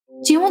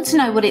Do you want to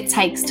know what it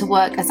takes to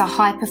work as a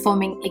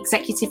high-performing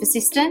executive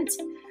assistant?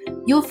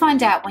 You'll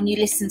find out when you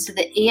listen to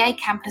the EA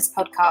Campus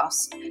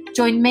podcast.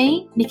 Join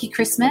me, Nikki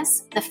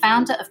Christmas, the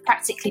founder of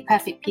Practically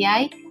Perfect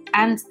PA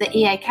and the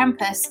EA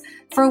Campus,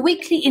 for a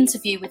weekly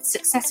interview with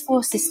successful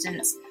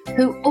assistants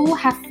who all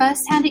have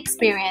first-hand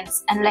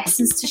experience and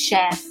lessons to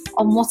share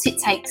on what it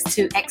takes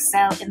to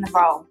excel in the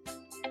role.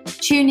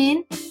 Tune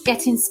in,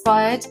 get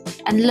inspired,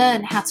 and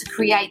learn how to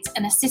create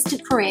an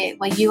assistant career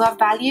where you are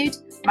valued,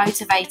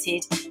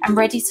 motivated, and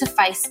ready to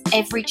face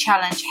every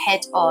challenge head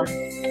on.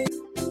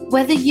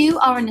 Whether you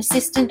are an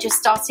assistant just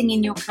starting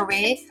in your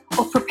career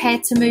or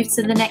prepared to move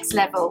to the next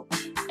level,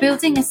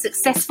 building a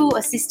successful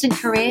assistant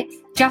career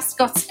just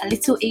got a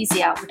little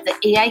easier with the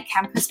EA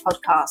Campus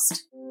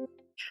podcast.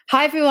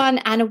 Hi everyone,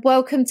 and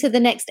welcome to the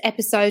next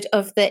episode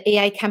of the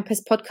EA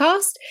Campus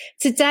podcast.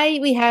 Today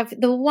we have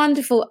the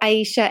wonderful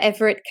Aisha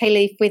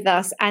Everett-Khalif with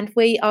us, and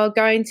we are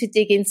going to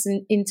dig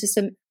into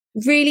some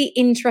really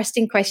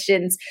interesting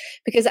questions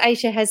because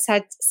Aisha has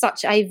had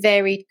such a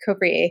varied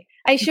career.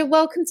 Aisha,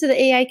 welcome to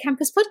the EA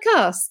Campus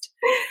podcast.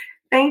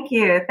 Thank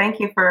you.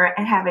 Thank you for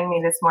having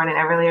me this morning.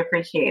 I really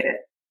appreciate it.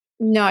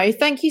 No,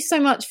 thank you so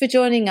much for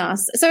joining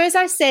us. So as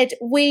I said,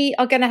 we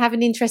are going to have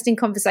an interesting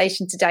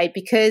conversation today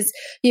because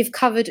you've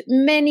covered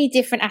many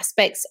different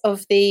aspects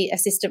of the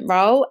assistant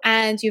role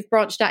and you've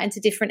branched out into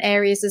different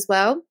areas as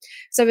well.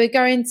 So we're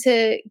going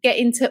to get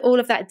into all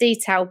of that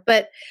detail.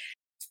 But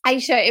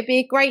Aisha, it'd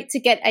be great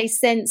to get a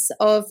sense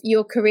of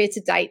your career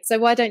to date. So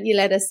why don't you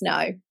let us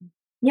know?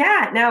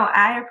 Yeah, no,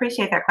 I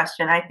appreciate that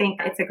question. I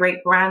think it's a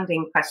great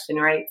grounding question,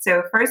 right?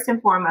 So first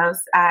and foremost,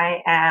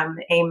 I am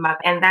a mother,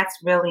 and that's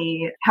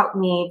really helped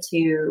me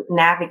to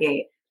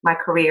navigate my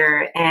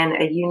career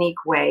in a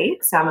unique way.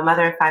 So I'm a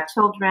mother of 5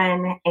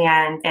 children,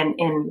 and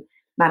in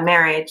my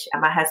marriage,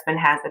 my husband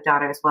has a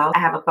daughter as well. I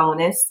have a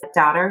bonus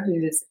daughter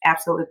who's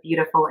absolutely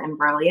beautiful and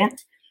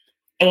brilliant.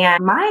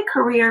 And my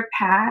career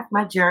path,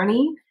 my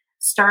journey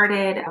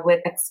started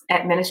with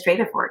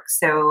administrative work.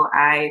 So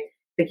I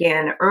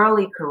began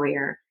early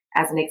career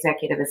as an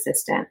executive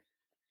assistant.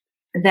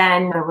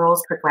 Then the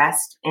roles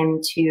progressed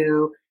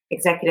into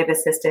executive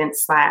assistant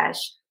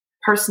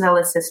 / personal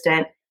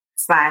assistant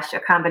 / a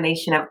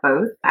combination of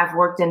both. I've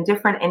worked in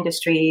different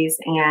industries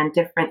and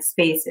different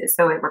spaces,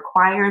 so it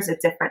requires a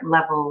different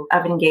level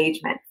of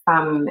engagement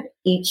from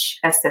each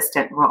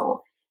assistant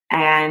role.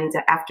 And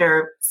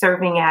after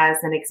serving as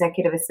an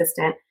executive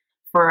assistant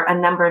for a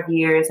number of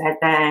years, I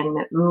then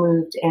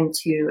moved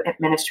into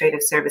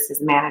administrative services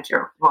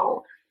manager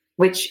role,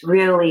 which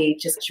really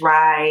just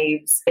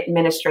drives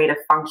administrative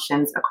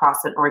functions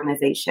across an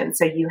organization.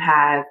 So you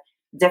have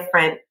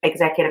different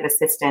executive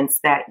assistants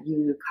that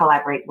you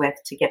collaborate with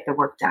to get the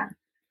work done.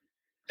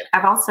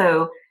 I've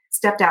also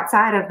stepped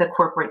outside of the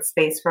corporate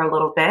space for a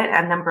little bit,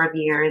 a number of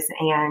years,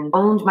 and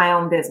owned my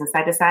own business.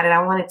 I decided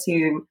I wanted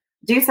to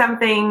do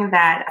something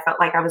that I felt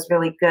like I was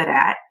really good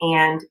at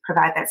and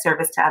provide that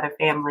service to other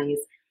families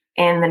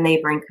in the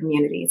neighboring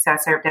community. So I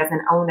served as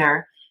an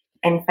owner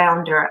and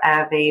founder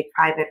of a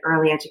private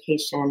early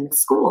education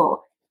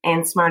school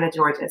in Smyrna,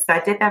 Georgia. So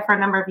I did that for a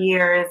number of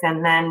years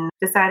and then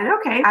decided,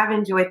 okay, I've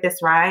enjoyed this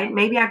ride.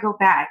 Maybe I go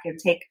back and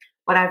take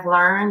what I've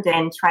learned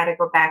and try to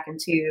go back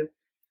into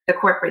the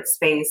corporate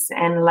space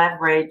and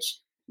leverage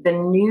the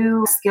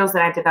new skills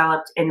that I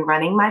developed in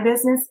running my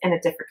business in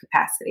a different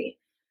capacity.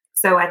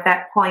 So at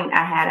that point,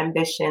 I had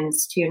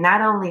ambitions to not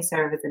only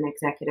serve as an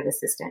executive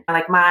assistant,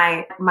 like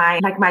my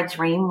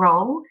dream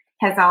role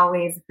has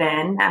always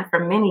been, for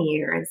many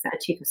years, a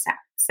chief of staff.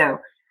 So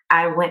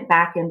I went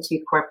back into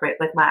corporate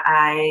with my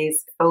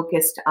eyes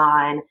focused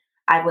on,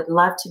 I would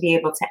love to be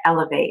able to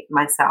elevate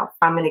myself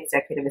from an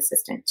executive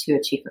assistant to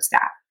a chief of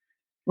staff,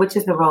 which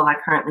is the role I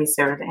currently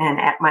serve in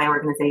at my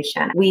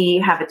organization.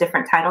 We have a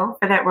different title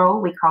for that role.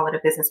 We call it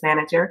a business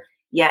manager,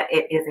 yet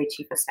it is a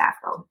chief of staff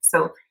role.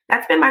 So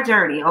that's been my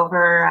journey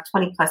over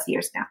 20 plus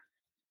years now.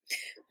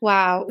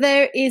 Wow.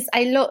 There is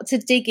a lot to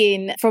dig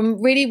in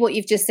from really what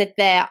you've just said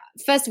there.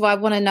 First of all, I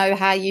want to know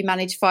how you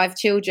manage 5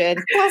 children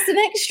plus an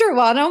extra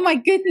one. Oh my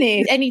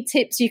goodness. Any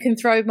tips you can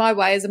throw my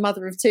way as a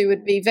mother of 2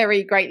 would be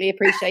very greatly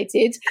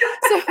appreciated.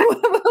 So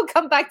we'll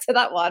come back to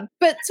that one.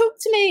 But talk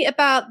to me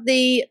about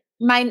the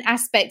main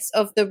aspects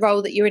of the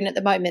role that you're in at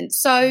the moment.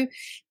 So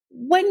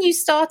when you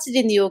started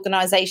in the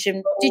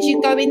organisation, did you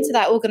go into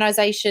that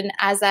organisation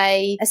as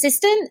a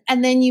assistant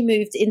and then you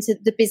moved into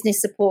the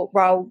business support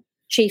role,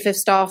 chief of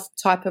staff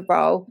type of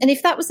role? And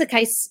if that was the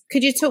case,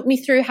 could you talk me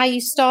through how you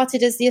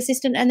started as the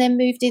assistant and then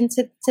moved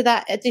into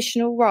that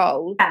additional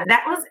role?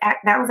 That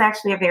was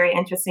actually a very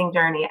interesting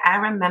journey. I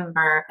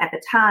remember at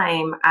the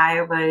time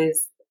I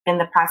was in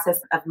the process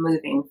of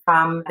moving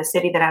from the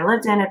city that I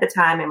lived in at the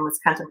time and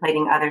was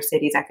contemplating other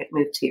cities I could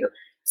move to.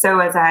 So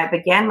as I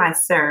began my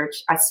search,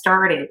 I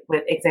started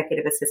with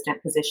executive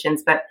assistant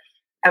positions, but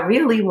I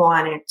really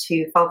wanted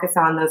to focus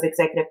on those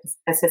executive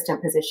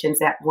assistant positions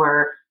that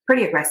were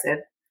pretty aggressive,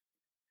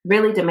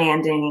 really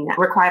demanding,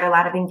 required a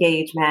lot of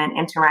engagement,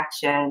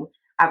 interaction.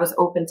 I was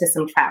open to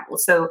some travel.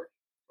 So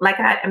like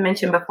I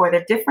mentioned before,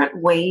 the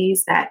different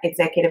ways that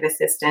executive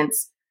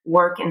assistants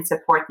work and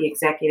support the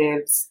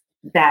executives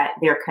that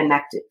they're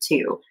connected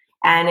to.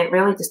 And it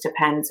really just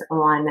depends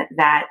on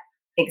that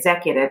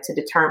executive to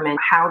determine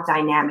how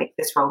dynamic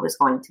this role is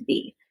going to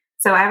be.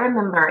 So I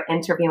remember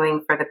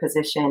interviewing for the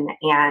position,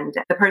 and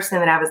the person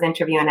that I was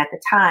interviewing at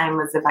the time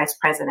was the vice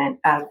president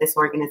of this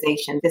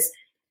organization.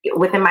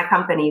 Within my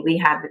company, we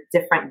have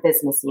different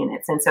business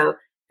units. And so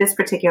this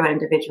particular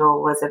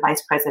individual was a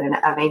vice president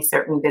of a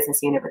certain business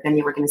unit within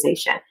the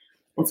organization.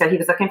 And so he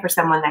was looking for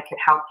someone that could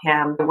help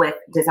him with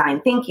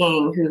design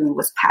thinking, who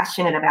was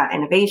passionate about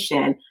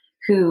innovation,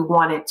 who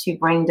wanted to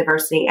bring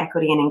diversity,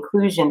 equity, and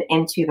inclusion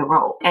into the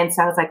role. And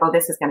so I was like, oh,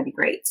 this is going to be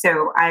great.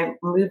 So I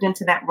moved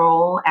into that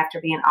role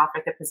after being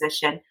offered the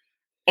position.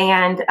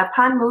 And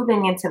upon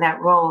moving into that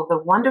role, the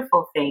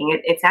wonderful thing,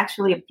 it's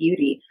actually a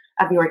beauty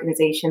of the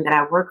organization that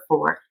I work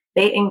for.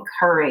 They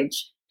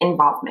encourage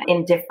involvement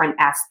in different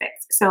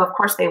aspects. So of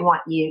course they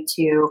want you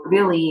to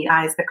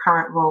realize the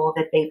current role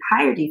that they've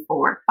hired you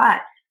for,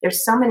 but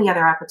there's so many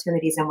other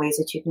opportunities and ways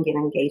that you can get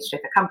engaged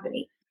with the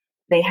company.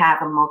 They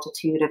have a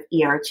multitude of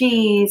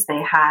ERGs.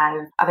 They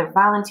have other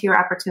volunteer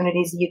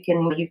opportunities you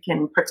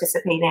can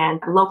participate in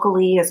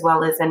locally as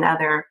well as in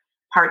other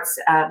parts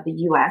of the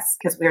U.S.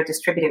 because we're a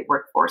distributed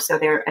workforce. So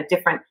there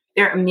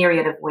are a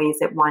myriad of ways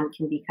that one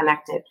can be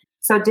connected.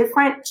 So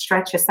different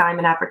stretch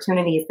assignment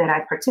opportunities that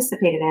I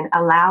participated in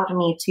allowed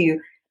me to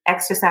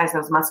exercise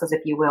those muscles,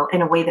 if you will,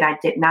 in a way that I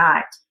did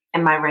not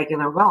in my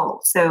regular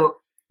role. So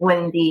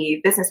when the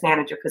business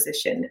manager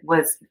position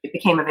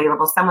became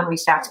available, someone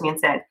reached out to me and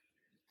said,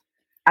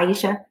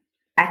 Aisha,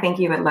 I think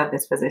you would love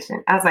this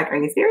position. I was like, are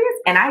you serious?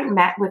 And I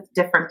met with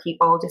different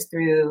people just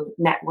through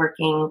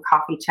networking,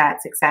 coffee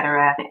chats,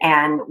 etc.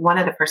 And one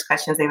of the first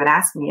questions they would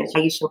ask me is,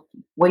 Aisha,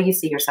 what do you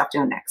see yourself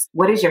doing next?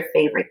 What is your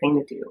favorite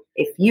thing to do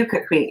if you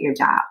could create your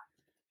job?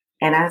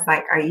 And I was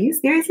like, are you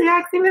seriously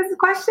asking this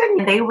question?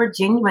 And they were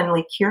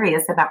genuinely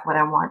curious about what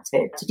I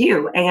wanted to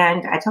do.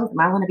 And I told them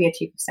I want to be a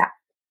chief of staff.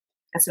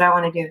 That's what I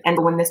want to do.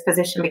 And when this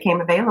position became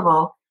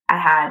available, I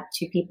had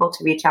two people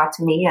to reach out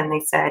to me and they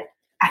said,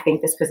 I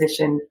think this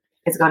position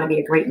is going to be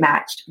a great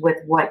match with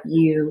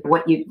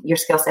your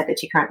skill set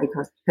that you currently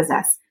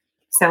possess.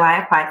 So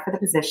I applied for the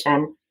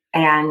position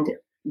and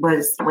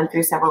went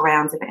through several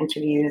rounds of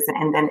interviews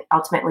and then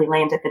ultimately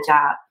landed the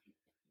job.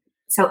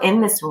 So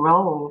in this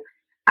role,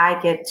 I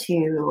get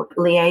to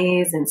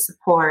liaise and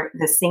support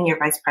the senior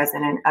vice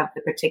president of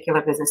the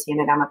particular business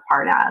unit I'm a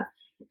part of.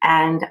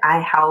 And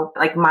I help,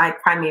 my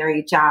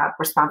primary job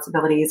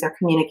responsibilities are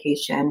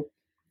communication,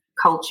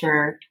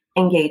 culture,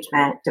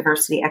 engagement,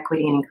 diversity,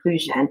 equity, and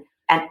inclusion,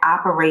 and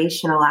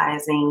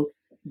operationalizing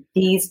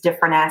these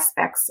different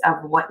aspects of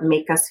what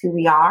make us who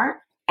we are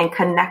and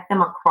connect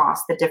them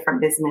across the different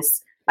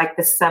business, like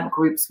the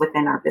subgroups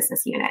within our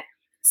business unit.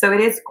 So it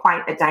is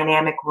quite a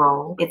dynamic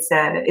role. It's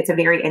a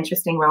very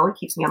interesting role. It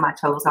keeps me on my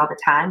toes all the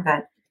time,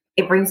 but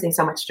it brings me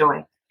so much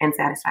joy and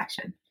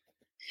satisfaction.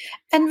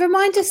 And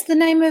remind us the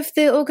name of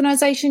the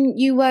organization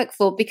you work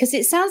for, because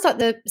it sounds like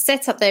the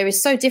setup there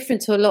is so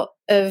different to a lot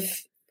of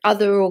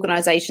other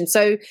organizations.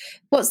 So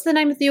what's the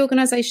name of the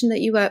organization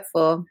that you work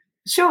for?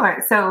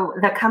 Sure. So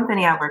the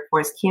company I work for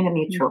is CUNA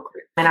Mutual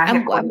Group, and I have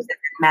in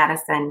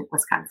Madison,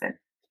 Wisconsin.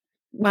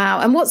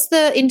 Wow. And what's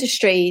the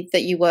industry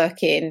that you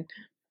work in?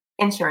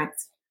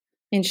 Insurance.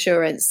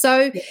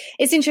 So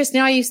it's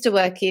interesting. I used to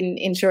work in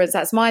insurance.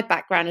 That's my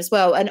background as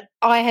well. And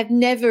I have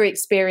never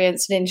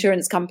experienced an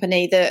insurance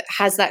company that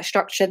has that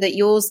structure that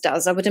yours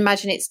does. I would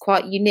imagine it's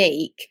quite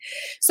unique.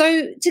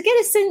 So to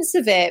get a sense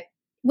of it,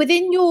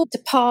 within your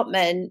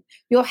department,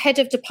 your head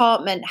of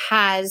department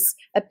has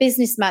a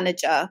business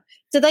manager.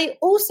 Do they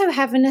also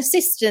have an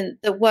assistant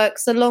that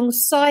works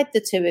alongside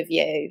the two of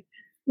you?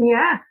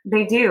 Yeah,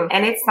 they do.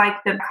 And it's like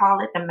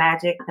call it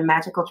the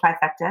magical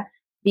trifecta,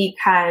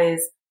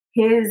 because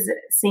his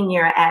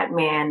senior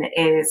admin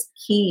is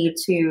key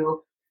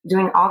to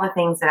doing all the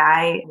things that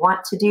I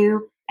want to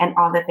do and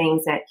all the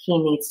things that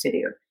he needs to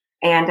do.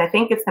 And I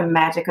think it's the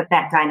magic of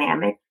that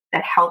dynamic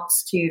that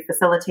helps to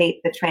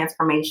facilitate the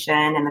transformation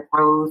and the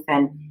growth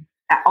and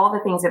all the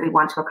things that we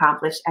want to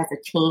accomplish as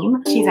a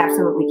team. She's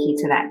absolutely key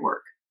to that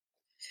work.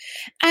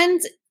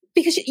 And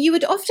because you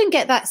would often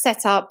get that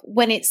set up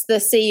when it's the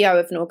CEO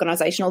of an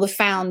organization or the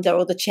founder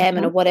or the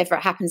chairman or whatever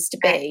it happens to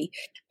be.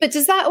 But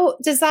does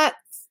that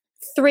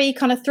three,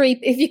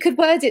 if you could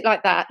word it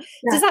like that,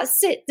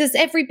 does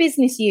every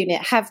business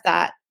unit have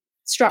that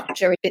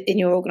structure in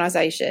your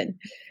organization?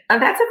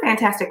 That's a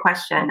fantastic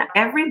question.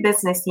 Every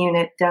business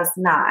unit does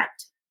not.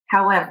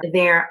 However,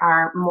 there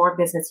are more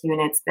business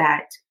units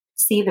that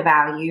see the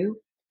value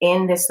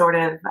in this sort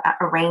of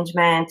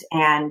arrangement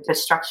and the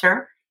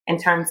structure in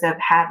terms of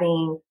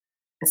having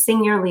a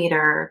senior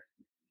leader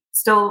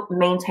still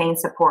maintain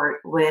support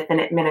with an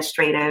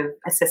administrative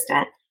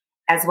assistant,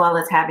 as well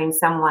as having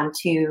someone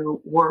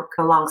to work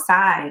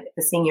alongside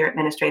the senior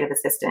administrative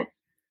assistant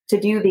to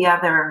do the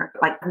other,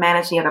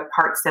 manage the other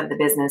parts of the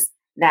business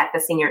that the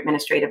senior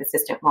administrative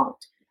assistant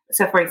won't.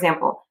 So, for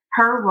example,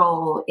 her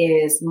role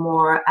is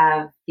more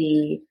of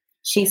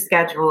she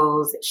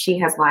schedules, she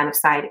has line of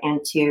sight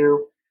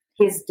into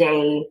his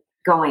day,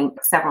 going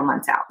several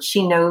months out.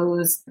 She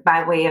knows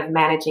by way of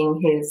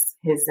managing his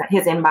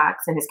inbox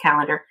and his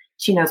calendar.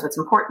 She knows what's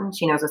important.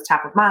 She knows what's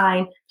top of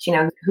mind. She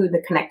knows who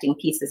the connecting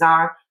pieces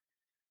are.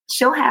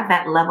 She'll have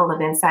that level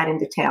of insight and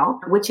detail,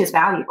 which is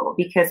valuable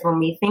because when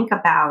we think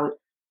about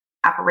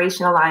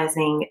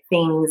operationalizing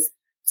things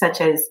such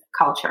as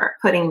culture,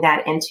 putting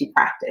that into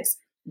practice,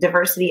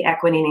 diversity,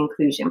 equity, and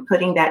inclusion,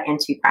 putting that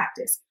into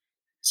practice.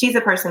 She's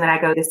a person that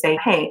I go to say,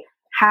 hey,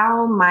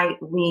 how might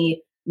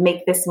we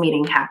make this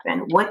meeting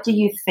happen? What do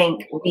you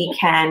think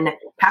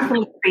how can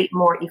we create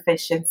more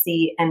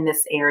efficiency in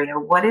this area?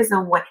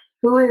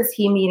 Who is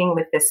he meeting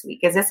with this week?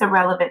 Is this a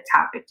relevant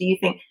topic? Do you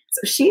think?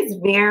 So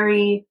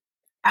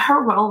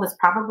her role is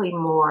probably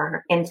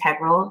more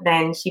integral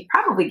than she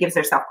probably gives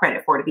herself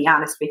credit for, to be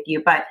honest with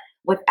you. But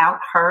without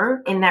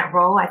her in that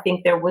role, I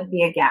think there would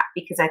be a gap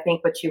because I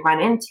think what you run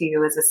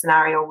into is a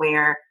scenario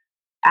where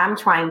I'm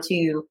trying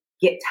to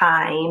get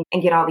time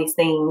and get all these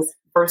things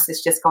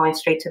versus just going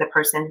straight to the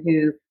person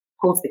who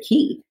holds the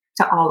key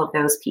to all of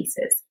those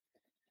pieces.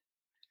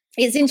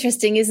 It's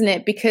interesting, isn't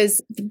it?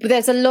 Because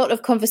there's a lot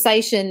of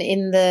conversation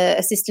in the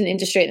assistant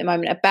industry at the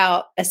moment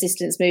about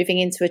assistants moving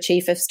into a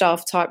chief of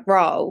staff type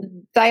role.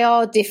 They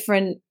are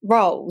different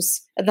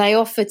roles. They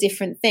offer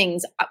different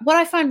things. What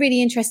I find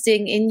really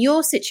interesting in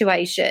your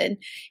situation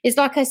is,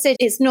 like I said,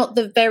 it's not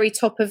the very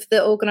top of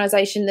the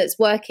organisation that's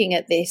working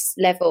at this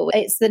level.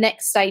 It's the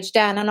next stage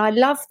down. And I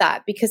love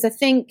that because I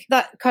think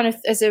that kind of,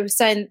 as I was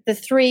saying, the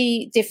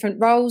three different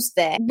roles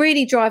there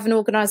really drive an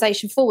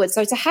organisation forward.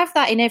 So to have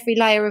that in every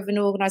layer of an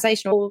organisation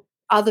or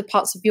other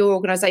parts of your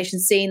organisation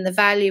seeing the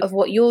value of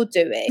what you're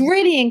doing,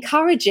 really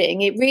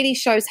encouraging. It really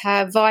shows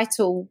how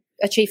vital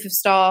a chief of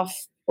staff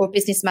or a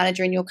business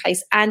manager in your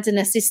case and an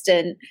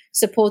assistant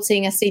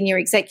supporting a senior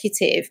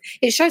executive.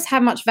 It shows how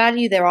much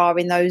value there are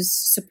in those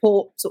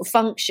support sort of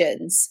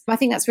functions. I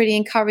think that's really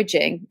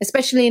encouraging,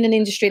 especially in an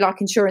industry like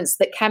insurance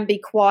that can be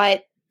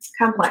quite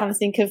complex. I'm trying to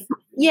think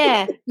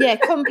of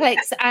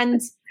complex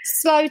and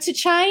slow to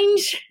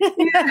change.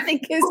 I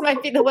think is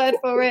maybe the word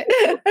for it.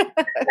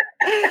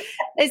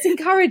 It's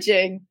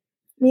encouraging.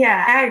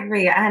 Yeah, I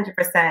agree 100%.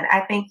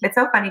 I think it's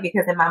so funny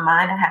because in my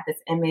mind I have this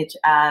image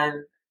of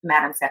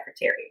Madam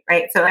Secretary,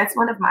 right? So that's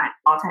one of my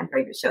all-time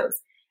favorite shows.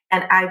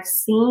 And I've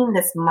seen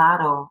this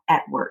model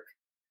at work.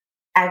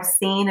 I've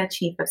seen a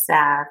chief of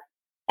staff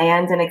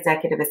and an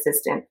executive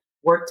assistant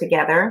work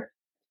together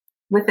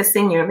with a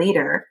senior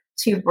leader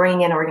to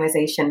bring an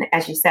organization,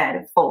 as you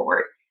said,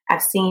 forward.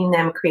 I've seen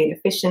them create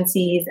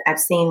efficiencies. I've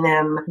seen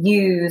them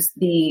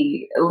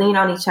lean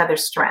on each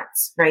other's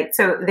strengths, right?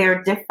 So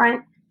they're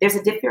different. There's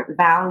a different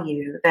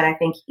value that I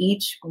think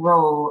each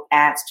role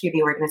adds to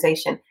the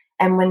organization.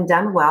 And when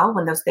done well,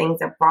 when those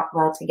things are brought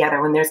well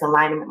together, when there's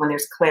alignment, when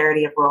there's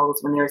clarity of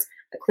roles, when there's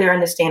a clear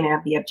understanding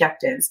of the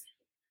objectives,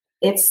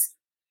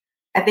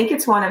 I think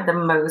it's one of the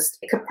most,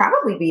 it could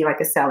probably be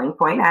like a selling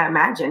point, I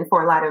imagine,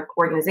 for a lot of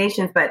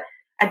organizations. But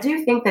I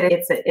do think that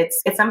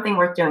it's something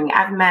worth doing.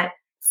 I've met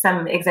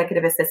some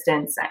executive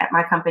assistants at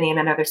my company and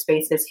in other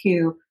spaces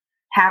who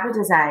have a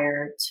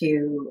desire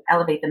to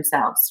elevate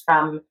themselves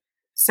from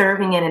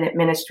serving in an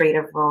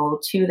administrative role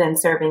to then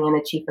serving in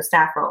a chief of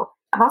staff role.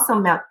 I've also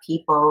met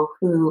people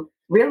who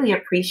really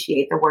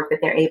appreciate the work that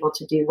they're able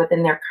to do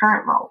within their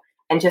current role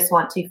and just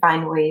want to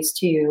find ways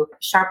to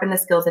sharpen the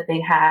skills that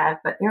they have.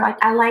 But they're like,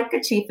 I like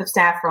a chief of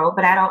staff role,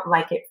 but I don't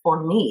like it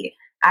for me.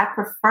 I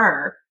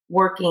prefer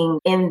working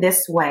in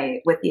this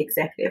way with the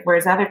executive,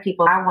 whereas other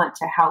people, I want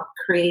to help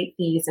create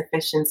these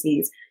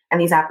efficiencies and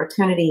these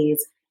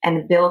opportunities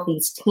and build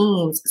these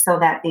teams so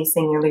that these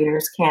senior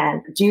leaders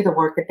can do the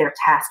work that they're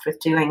tasked with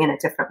doing in a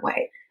different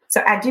way.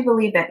 So I do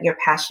believe that your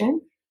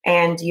passion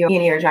and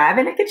your drive,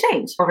 and it could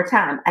change over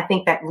time. I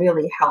think that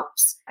really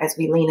helps as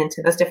we lean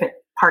into those different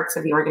parts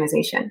of the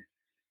organization.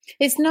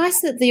 It's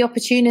nice that the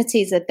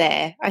opportunities are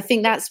there. I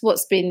think that's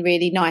what's been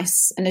really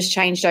nice and has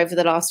changed over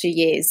the last few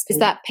years, is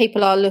that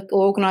people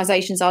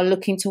organisations are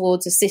looking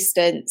towards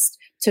assistants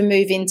to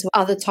move into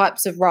other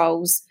types of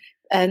roles,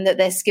 and that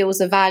their skills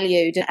are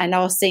valued and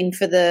are seen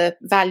for the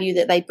value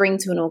that they bring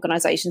to an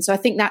organisation. So I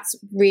think that's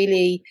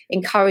really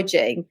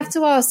encouraging. I have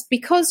to ask,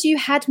 because you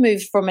had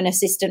moved from an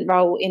assistant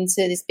role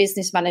into this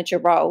business manager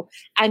role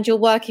and you're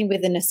working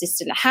with an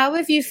assistant, how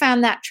have you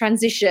found that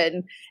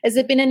transition? Has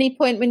there been any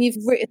point when you've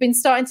been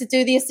starting to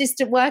do the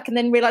assistant work and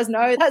then realised,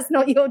 no, that's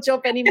not your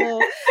job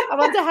anymore? I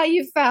wonder how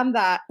you found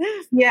that.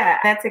 Yeah,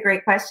 that's a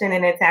great question.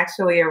 And it's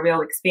actually a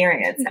real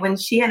experience. When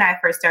she and I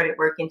first started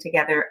working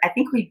together, I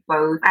think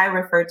I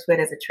refer to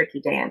it as a tricky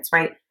dance,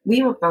 right?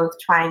 We were both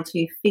trying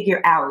to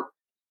figure out,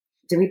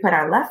 do we put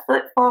our left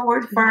foot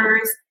forward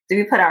first? Do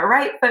we put our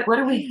right foot? What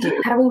do we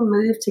do? How do we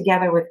move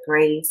together with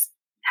grace?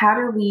 How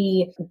do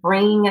we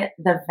bring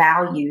the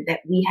value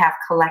that we have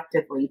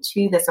collectively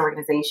to this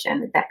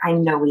organization that I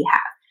know we have?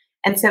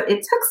 And so it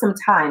took some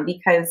time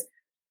because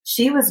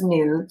she was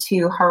new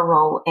to her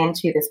role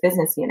into this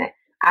business unit.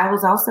 I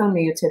was also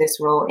new to this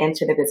role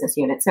into the business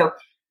unit. So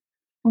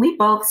we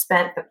both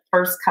spent the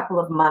first couple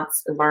of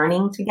months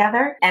learning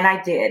together. And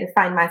I did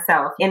find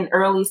myself in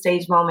early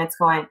stage moments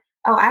going,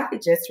 oh, I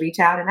could just reach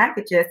out and I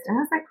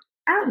was like,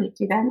 I don't need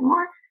to do that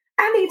anymore.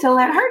 I need to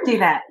let her do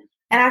that.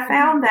 And I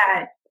found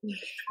that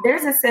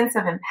there's a sense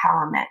of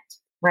empowerment,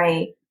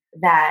 right?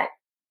 That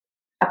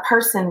a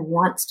person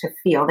wants to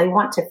feel. They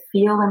want to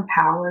feel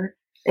empowered.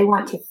 They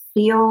want to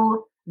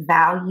feel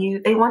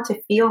valued. They want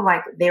to feel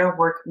like their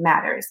work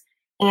matters.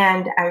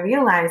 And I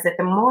realized that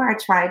the more I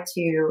tried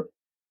to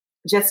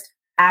just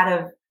out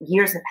of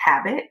years of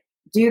habit,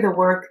 do the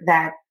work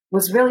that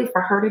was really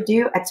for her to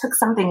do, I took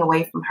something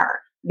away from her,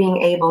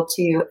 being able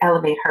to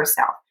elevate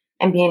herself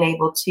and being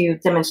able to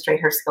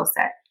demonstrate her skill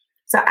set.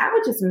 So I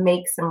would just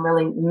make some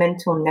really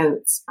mental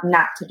notes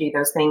not to do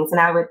those things.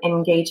 And I would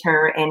engage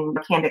her in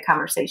candid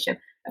conversation.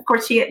 Of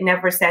course, she had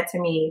never said to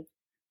me,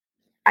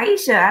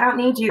 Aisha, I don't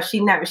need you. She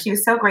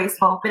was so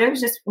graceful, but it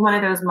was just one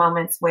of those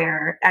moments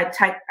where I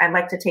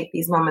like to take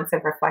these moments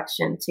of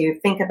reflection to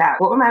think about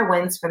what were my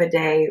wins for the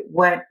day?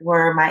 What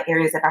were my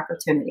areas of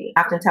opportunity?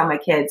 I often tell my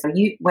kids,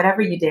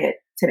 whatever you did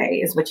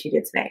today is what you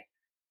did today.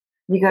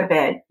 You go to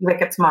bed, you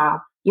wake up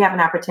tomorrow, you have an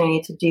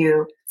opportunity to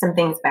do some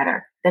things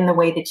better than the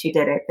way that you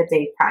did it the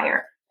day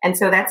prior. And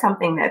so that's a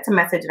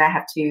message that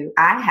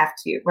I have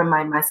to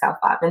remind myself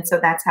of. And so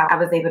that's how I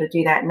was able to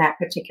do that in that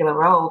particular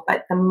role.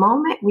 But the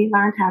moment we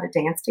learned how to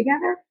dance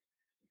together,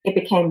 it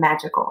became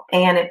magical.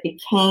 And it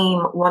became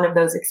one of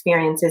those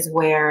experiences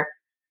where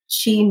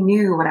she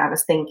knew what I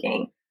was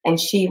thinking and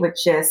she would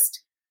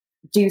just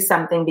do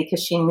something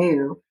because she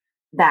knew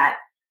that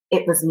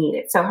it was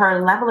needed. So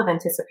her level of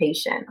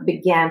anticipation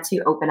began to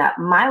open up.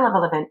 My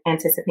level of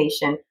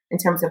anticipation in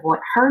terms of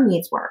what her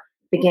needs were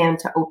began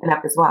to open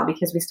up as well,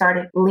 because we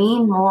started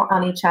lean more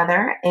on each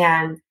other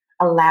and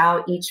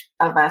allow each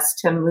of us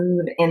to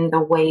move in the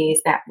ways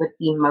that would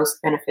be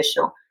most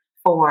beneficial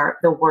for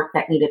the work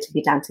that needed to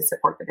be done to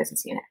support the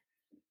business unit.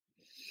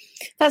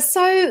 That's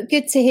so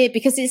good to hear,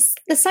 because it's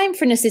the same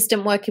for an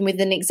assistant working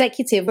with an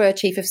executive or a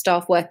chief of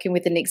staff working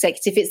with an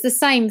executive. It's the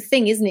same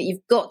thing, isn't it?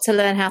 You've got to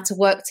learn how to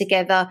work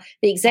together.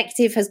 The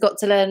executive has got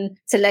to learn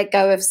to let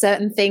go of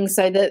certain things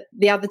so that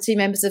the other two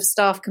members of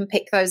staff can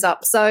pick those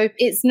up. So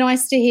it's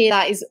nice to hear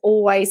that is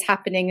always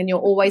happening and you're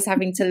always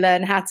having to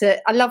learn how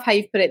to, I love how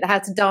you've put it, how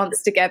to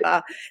dance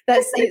together.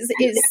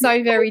 It's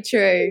so very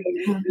true.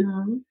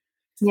 Mm-hmm.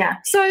 Yeah.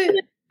 So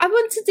I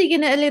want to dig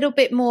in a little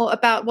bit more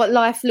about what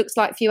life looks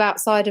like for you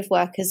outside of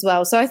work as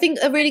well. So I think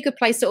a really good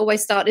place to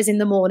always start is in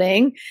the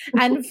morning.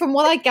 And from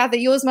what I gather,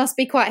 yours must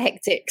be quite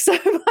hectic. So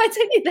why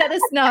don't you let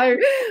us know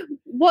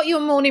what your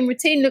morning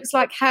routine looks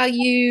like, how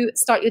you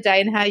start your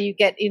day and how you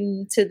get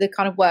into the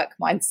kind of work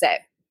mindset?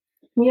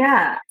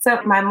 Yeah.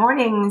 So my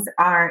mornings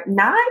are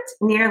not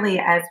nearly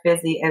as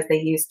busy as they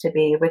used to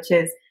be, which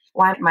is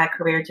why my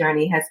career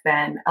journey has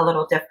been a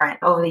little different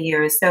over the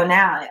years. So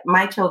now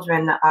my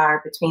children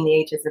are between the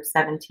ages of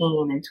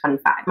 17 and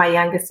 25. My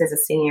youngest is a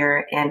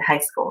senior in high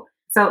school.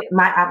 So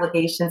my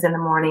obligations in the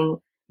morning,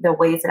 the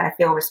ways that I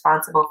feel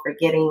responsible for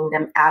getting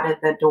them out of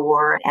the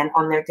door and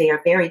on their day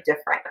are very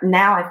different.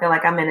 Now I feel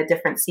like I'm in a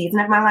different season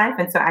of my life.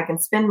 And so I can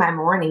spend my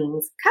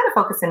mornings kind of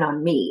focusing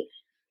on me.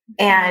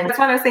 And it's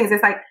one of those things,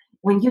 it's like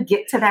when you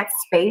get to that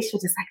space,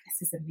 you're just like,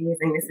 this is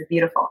amazing. This is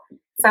beautiful.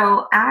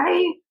 So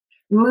I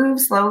move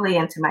slowly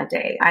into my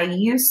day. I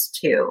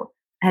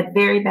had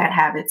very bad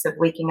habits of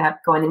waking up,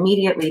 going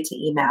immediately to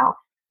email,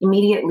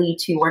 immediately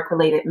to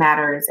work-related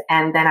matters.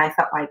 And then I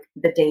felt like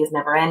the days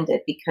never ended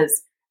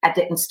because I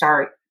didn't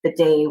start the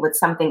day with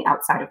something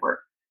outside of work.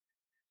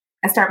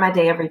 I start my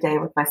day every day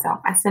with myself.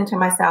 I center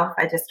myself.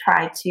 I just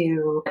try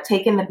to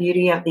take in the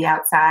beauty of the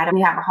outside. We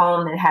have a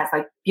home that has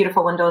like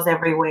beautiful windows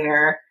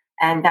everywhere.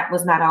 And that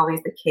was not always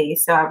the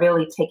case. So I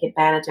really take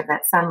advantage of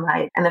that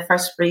sunlight and the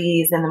fresh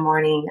breeze in the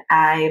morning.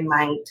 I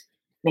might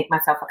make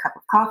myself a cup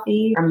of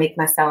coffee or make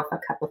myself a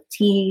cup of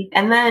tea.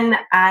 And then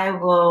I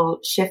will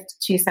shift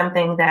to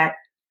something that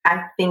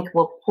I think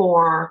will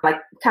pour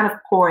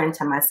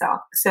into myself.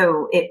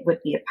 So it would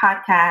be a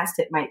podcast.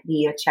 It might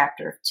be a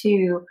chapter of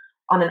 2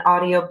 on an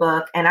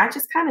audiobook. And I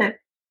just kind of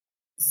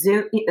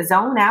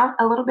zone out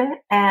a little bit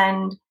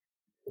and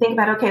think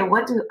about, okay,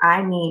 what do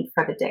I need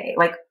for the day?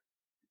 Like,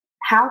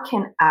 how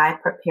can I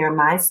prepare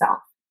myself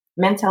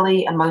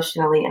mentally,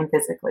 emotionally, and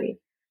physically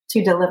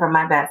to deliver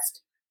my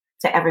best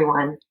to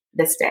everyone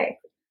this day?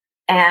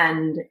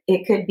 And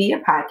it could be a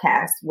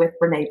podcast with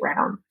Brene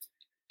Brown.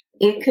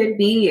 It could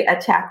be a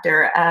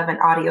chapter of an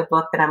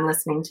audiobook that I'm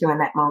listening to in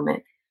that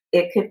moment.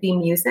 It could be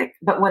music,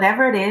 but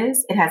whatever it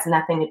is, it has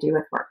nothing to do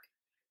with work.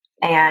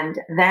 And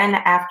then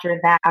after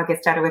that, I'll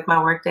get started with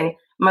my workday.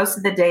 Most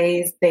of the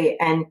days, they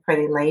end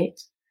pretty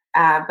late.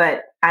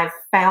 But I've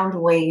found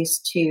ways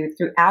to,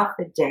 throughout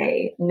the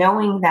day,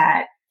 knowing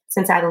that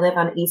since I live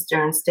on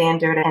Eastern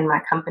Standard and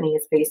my company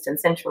is based in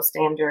Central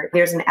Standard,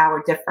 there's an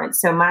hour difference.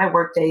 So my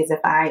work days,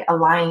 if I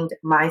aligned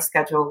my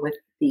schedule with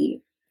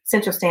the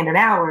Central Standard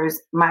hours,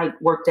 my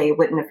workday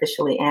wouldn't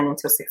officially end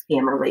until 6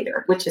 p.m. or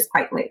later, which is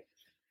quite late.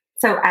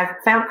 So I've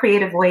found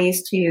creative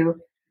ways to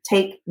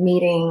take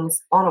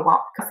meetings on a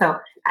walk. So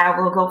I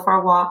will go for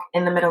a walk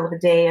in the middle of the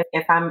day.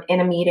 If I'm in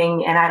a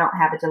meeting and I don't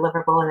have a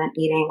deliverable in that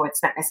meeting, or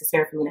it's not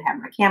necessary for me to have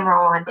my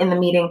camera on in the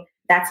meeting,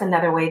 that's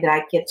another way that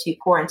I get to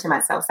pour into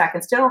myself. So I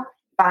can still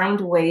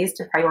find ways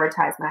to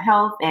prioritize my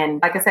health.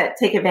 And like I said,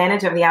 take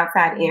advantage of the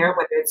outside air,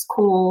 whether it's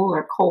cool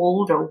or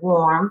cold or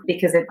warm,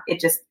 because it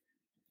just,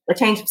 a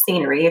change of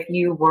scenery, if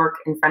you work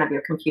in front of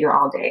your computer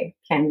all day,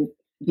 can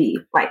be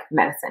like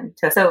medicine.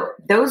 So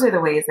those are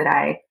the ways that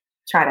I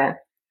try to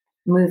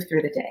move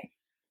through the day.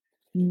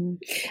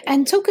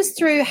 And talk us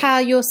through how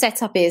your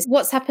setup is.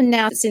 What's happened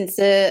now since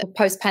the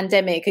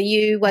post-pandemic? Are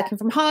you working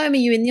from home? Are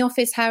you in the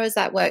office? How has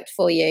that worked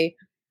for you?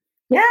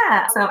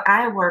 Yeah, so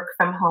I work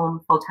from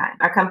home full time.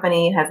 Our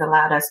company has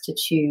allowed us to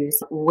choose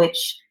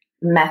which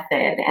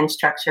method and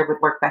structure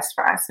would work best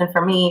for us. And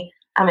for me,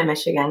 I'm in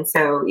Michigan.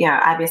 So,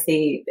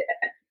 obviously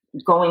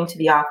going to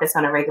the office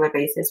on a regular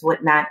basis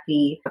would not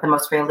be the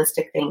most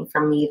realistic thing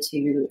for me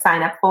to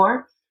sign up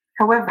for.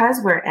 However, as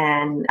we're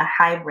in a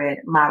hybrid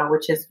model,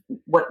 which is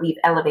what we've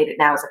elevated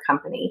now as a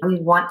company, we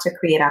want to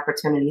create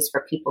opportunities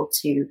for people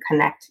to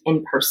connect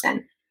in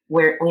person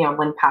where,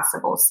 when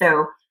possible.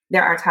 So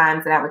there are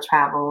times that I would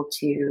travel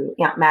to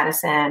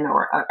Madison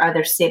or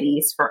other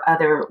cities for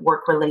other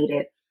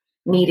work-related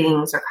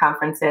meetings or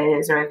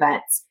conferences or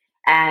events.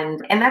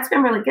 And that's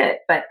been really good.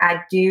 But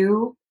I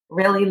do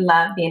really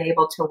love being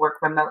able to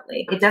work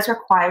remotely. It does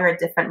require a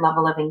different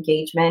level of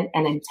engagement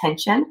and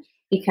intention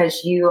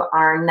because you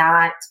are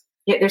not,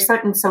 there's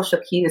certain social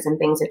cues and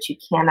things that you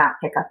cannot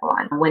pick up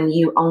on when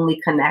you only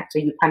connect or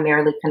you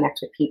primarily connect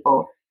with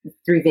people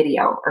through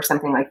video or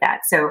something like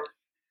that. So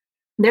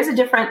there's a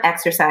different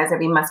exercise that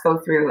we must go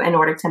through in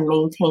order to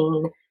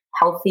maintain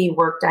healthy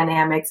work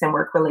dynamics and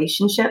work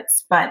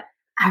relationships, but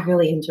I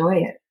really enjoy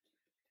it.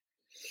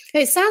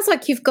 It sounds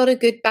like you've got a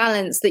good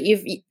balance, that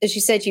you've, as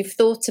you said, you've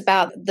thought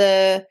about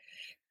the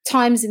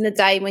times in the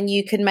day when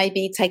you can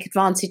maybe take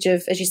advantage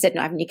of, as you said,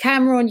 not having your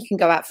camera on, you can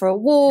go out for a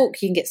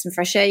walk, you can get some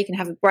fresh air, you can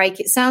have a break.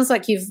 It sounds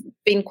like you've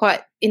been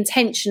quite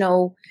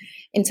intentional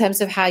in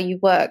terms of how you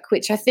work,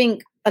 which I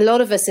think a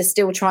lot of us are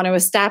still trying to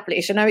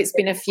establish. I know it's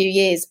been a few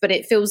years, but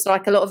it feels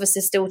like a lot of us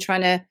are still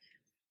trying to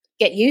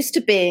get used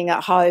to being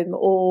at home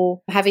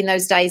or having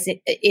those days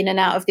in and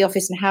out of the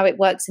office and how it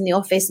works in the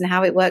office and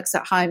how it works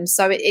at home.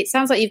 So it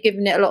sounds like you've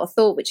given it a lot of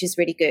thought, which is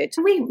really good.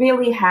 We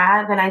really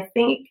have. And I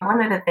think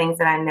one of the things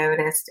that I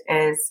noticed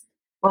is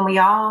when we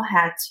all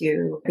had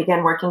to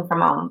begin working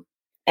from home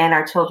and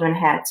our children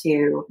had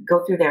to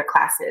go through their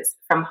classes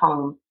from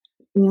home,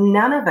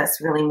 none of us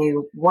really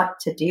knew what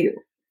to do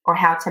or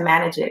how to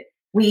manage it.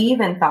 We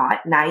even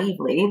thought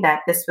naively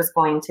that this was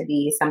going to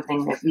be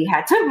something that we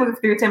had to move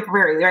through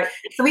temporarily, right?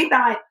 So we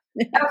thought,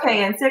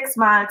 okay, in 6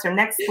 months or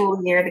next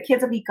school year, the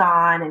kids will be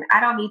gone and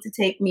I don't need to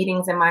take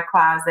meetings in my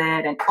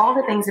closet and all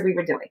the things that we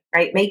were doing,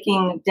 right?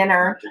 Making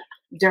dinner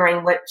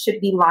during what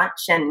should be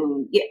lunch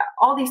and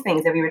all these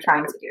things that we were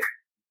trying to do.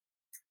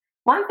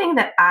 One thing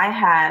that I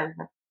have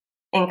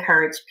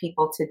encouraged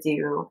people to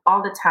do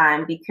all the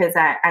time, because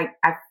I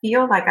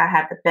feel like I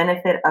have the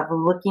benefit of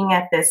looking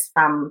at this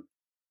from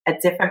a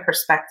different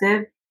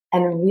perspective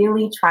and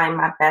really trying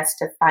my best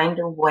to find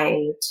a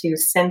way to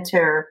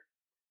center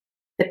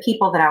the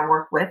people that I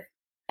work with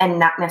and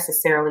not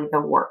necessarily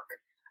the work.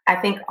 I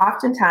think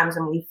oftentimes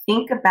when we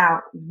think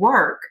about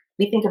work,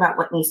 we think about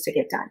what needs to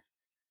get done.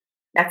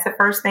 That's the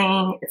first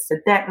thing. It's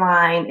the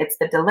deadline. It's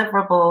the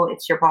deliverable.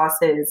 It's your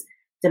boss's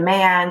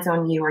demands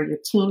on you or your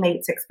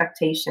teammates'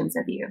 expectations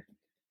of you.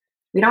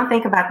 We don't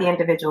think about the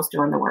individuals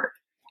doing the work.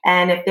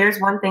 And if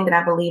there's one thing that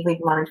I believe we've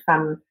learned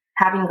from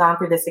having gone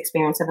through this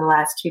experience over the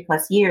last 2+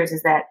 years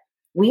is that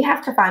we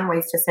have to find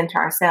ways to center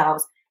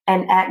ourselves,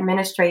 and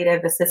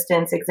administrative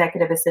assistants,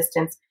 executive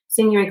assistants,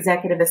 senior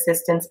executive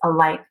assistants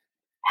alike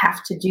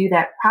have to do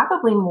that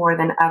probably more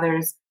than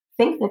others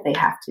think that they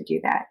have to do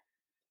that.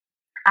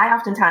 I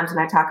oftentimes,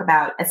 when I talk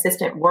about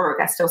assistant work,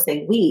 I still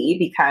say we,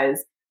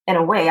 because in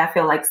a way, I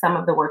feel like some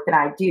of the work that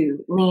I do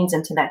leans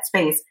into that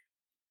space.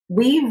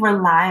 We've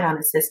relied on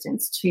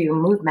assistants to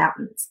move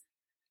mountains,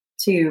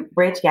 to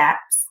bridge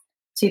gaps,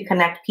 to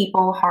connect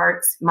people,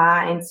 hearts,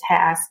 minds,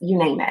 tasks, you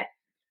name it.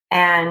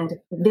 And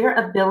their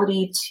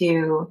ability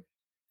to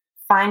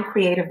find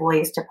creative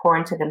ways to pour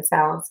into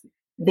themselves,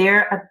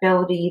 their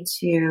ability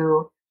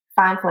to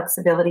find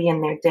flexibility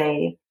in their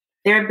day,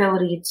 their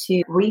ability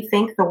to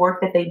rethink the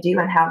work that they do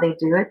and how they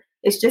do it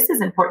is just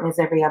as important as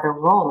every other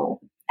role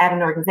at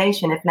an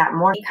organization, if not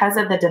more, because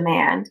of the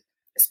demand,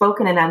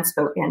 spoken and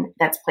unspoken,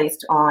 that's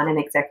placed on an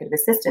executive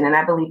assistant. And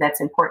I believe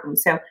that's important.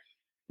 So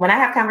when I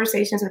have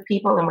conversations with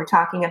people and we're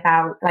talking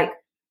about like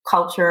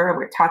culture, or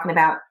we're talking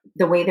about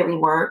the way that we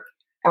work,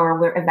 or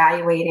we're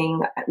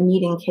evaluating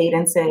meeting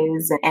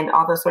cadences and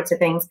all those sorts of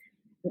things,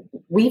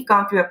 we've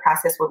gone through a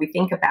process where we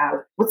think about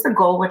what's the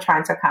goal we're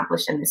trying to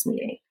accomplish in this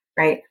meeting,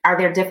 right? Are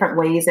there different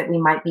ways that we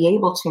might be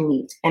able to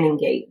meet and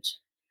engage?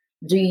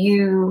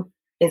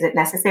 Is it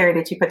necessary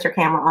that you put your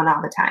camera on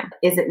all the time?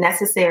 Is it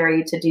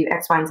necessary to do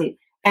X, Y, and Z?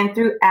 And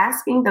through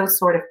asking those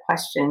sort of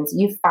questions,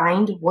 you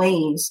find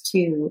ways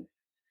to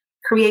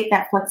create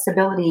that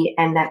flexibility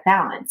and that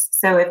balance.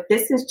 So if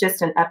this is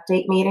just an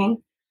update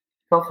meeting,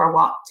 go for a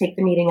walk, take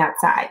the meeting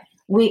outside.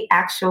 We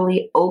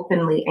actually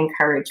openly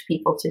encourage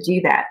people to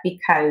do that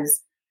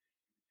because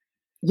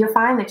you'll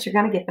find that you're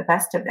going to get the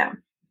best of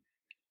them.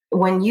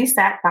 when you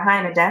sat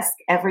behind a desk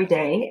every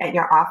day at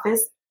your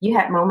office, you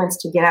had moments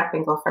to get up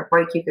and go for a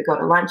break. You could go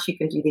to lunch. You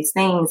could do these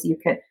things.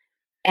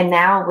 And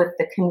now with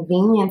the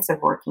convenience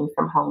of working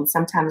from home,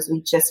 sometimes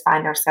we just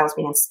find ourselves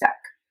being stuck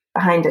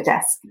behind a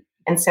desk.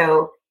 And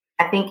so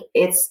I think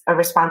it's a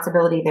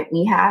responsibility that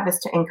we have is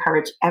to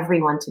encourage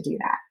everyone to do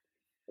that.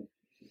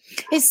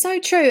 It's so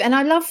true. And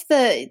I love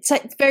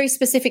very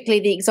specifically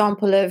the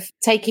example of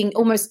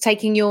almost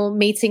taking your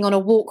meeting on a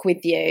walk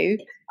with you.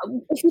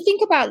 If you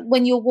think about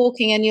when you're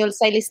walking and you're,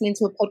 say, listening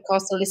to a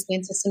podcast or listening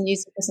to some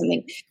music or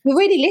something, you're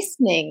really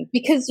listening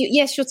because,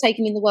 yes, you're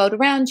taking in the world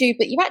around you,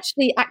 but you're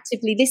actually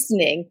actively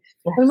listening.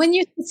 Yeah. And when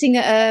you're sitting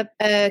at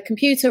a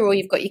computer or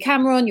you've got your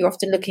camera on, you're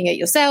often looking at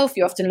yourself,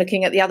 you're often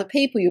looking at the other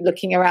people, you're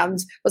looking around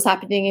what's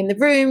happening in the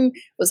room,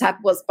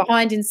 what's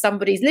behind in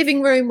somebody's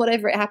living room,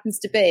 whatever it happens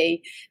to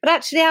be. But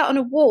actually out on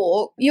a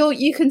walk,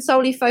 you can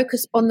solely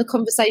focus on the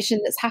conversation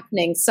that's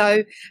happening.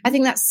 So I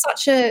think that's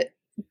such a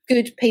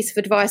good piece of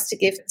advice to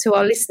give to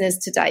our listeners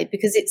today,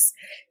 because it's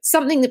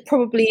something that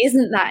probably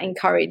isn't that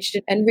encouraged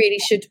and really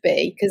should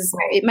be, because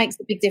it makes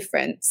a big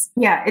difference.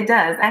 Yeah, it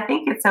does. I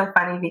think it's so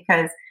funny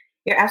because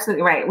you're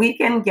absolutely right. We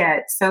can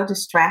get so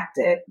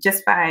distracted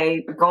just by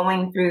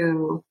going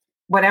through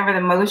whatever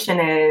the motion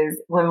is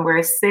when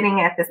we're sitting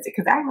at this,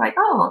 because I'm like,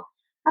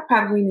 I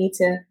probably need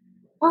to,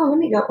 let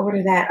me go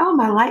order that. Oh,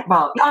 my light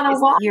bulb. On a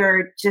walk,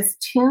 you're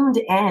just tuned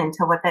in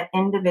to what that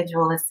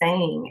individual is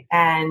saying.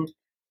 And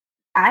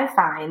I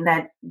find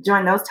that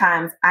during those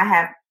times, I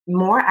have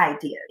more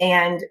ideas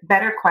and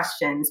better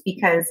questions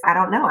because I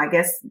don't know, I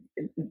guess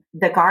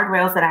the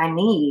guardrails that I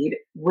need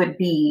would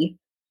be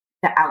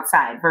the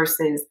outside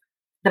versus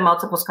the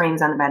multiple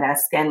screens on my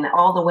desk and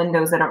all the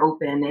windows that are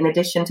open in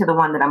addition to the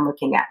one that I'm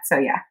looking at. So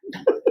yeah.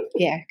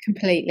 Yeah,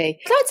 completely.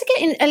 I'd like to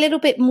get in a little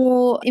bit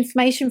more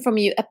information from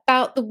you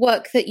about the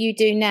work that you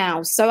do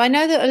now. So I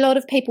know that a lot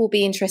of people will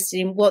be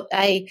interested in what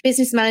a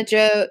business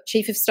manager,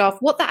 chief of staff,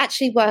 what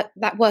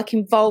that work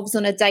involves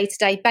on a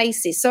day-to-day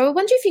basis. So I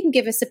wonder if you can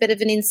give us a bit of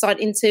an insight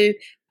into,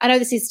 I know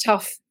this is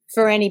tough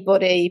for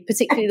anybody,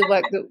 particularly the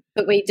work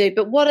that we do,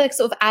 but what a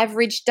sort of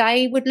average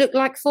day would look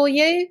like for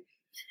you?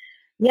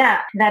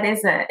 Yeah,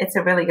 it's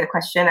a really good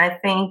question. I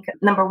think,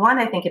 number one,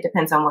 I think it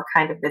depends on what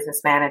kind of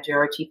business manager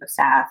or chief of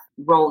staff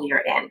role you're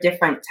in,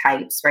 different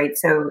types, right?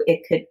 So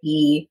it could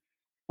be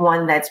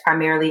one that's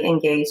primarily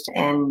engaged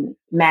in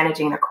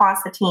managing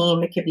across the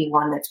team. It could be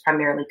one that's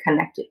primarily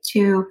connected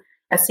to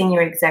a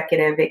senior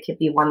executive. It could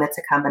be one that's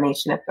a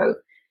combination of both.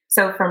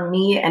 So for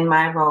me and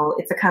my role,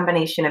 it's a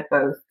combination of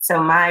both.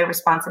 So my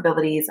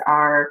responsibilities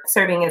are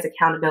serving as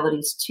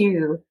accountabilities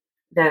to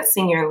the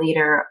senior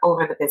leader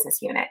over the business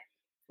unit.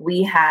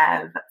 We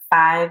have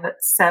 5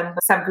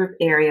 subgroup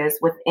areas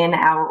within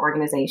our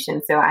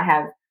organization. So I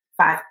have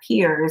 5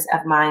 peers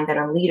of mine that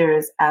are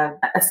leaders of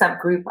a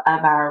subgroup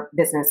of our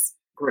business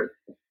group.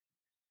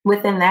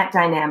 Within that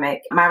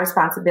dynamic, my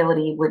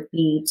responsibility would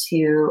be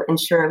to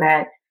ensure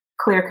that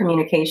clear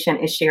communication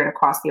is shared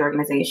across the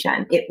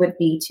organization. It would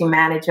be to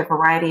manage a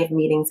variety of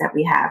meetings that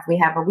we have. We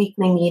have a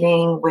weekly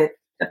meeting with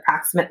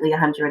approximately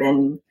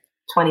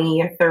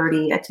 120 or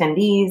 30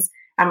 attendees.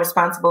 I'm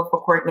responsible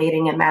for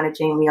coordinating and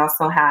managing. We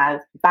also have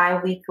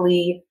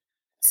bi-weekly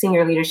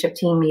senior leadership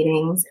team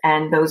meetings,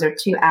 and those are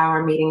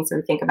 2-hour meetings. So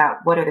we think about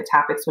what are the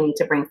topics we need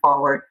to bring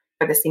forward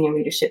for the senior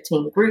leadership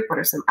team group, what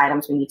are some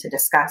items we need to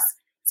discuss.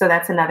 So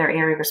that's another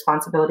area of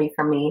responsibility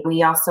for me.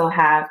 We also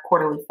have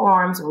quarterly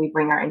forums where we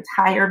bring our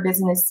entire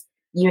business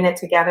unit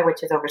together,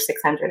 which is over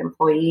 600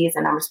 employees,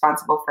 and I'm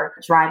responsible for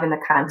driving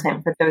the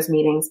content for those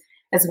meetings,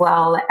 as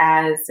well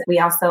as we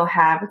also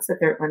have, what's the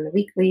third one, the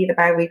weekly, the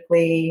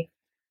bi-weekly,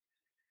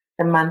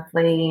 the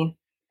monthly.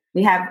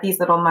 We have these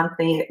little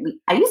monthly,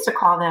 I used to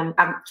call them,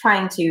 I'm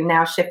trying to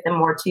now shift them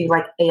more to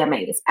like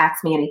AMAs,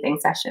 Ask Me Anything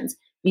sessions.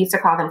 We used to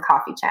call them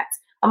coffee chats,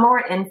 a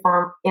more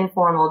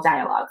informal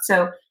dialogue.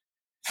 So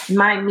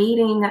my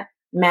meeting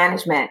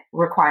management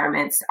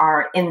requirements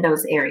are in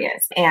those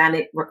areas. And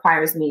it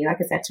requires me, like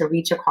I said, to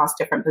reach across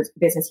different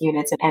business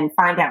units and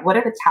find out what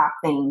are the top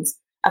things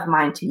of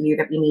mind to you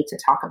that we need to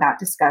talk about,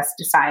 discuss,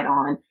 decide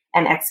on,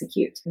 and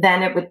execute.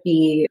 Then it would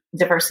be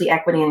diversity,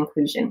 equity, and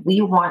inclusion.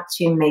 We want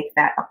to make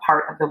that a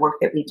part of the work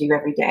that we do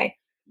every day,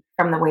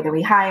 from the way that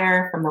we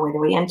hire, from the way that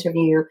we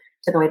interview,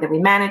 to the way that we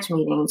manage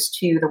meetings,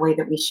 to the way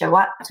that we show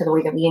up, to the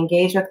way that we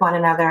engage with one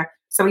another.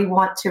 So we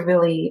want to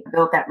really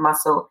build that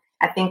muscle.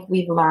 I think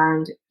we've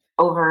learned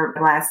over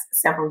the last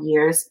several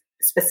years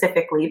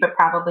specifically, but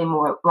probably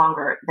more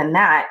longer than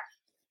that,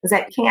 is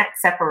that you can't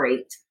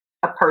separate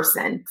a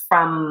person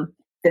from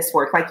this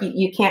work. Like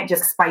you can't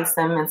just spice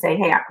them and say,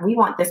 hey, we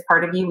want this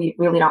part of you. We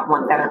really don't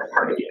want that other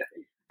part of you.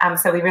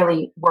 So we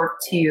really work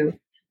to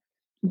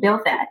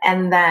build that.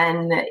 And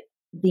then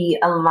the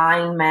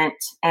alignment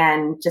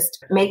and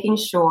just making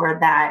sure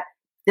that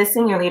this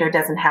senior leader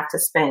doesn't have to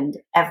spend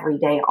every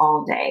day,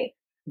 all day,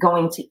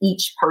 going to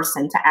each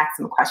person to ask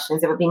them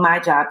questions. It would be my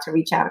job to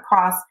reach out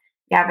across,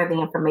 gather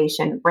the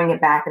information, bring it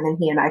back, and then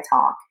he and I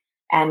talk.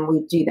 And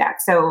we do that.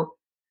 So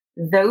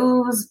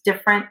those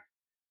different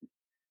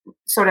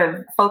sort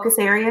of focus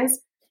areas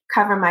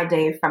cover my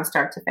day from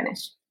start to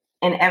finish.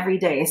 and every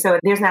day. So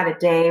there's not a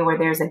day where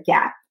there's a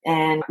gap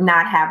and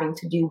not having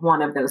to do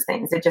one of those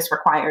things. It just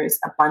requires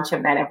a bunch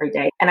of that every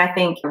day. And I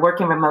think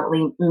working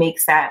remotely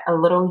makes that a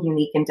little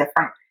unique and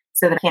different.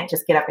 So that I can't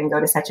just get up and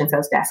go to such and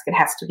so's desk. It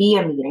has to be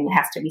a meeting. It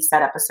has to be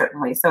set up a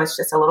certain way. So it's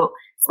just a little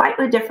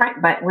slightly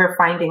different, but we're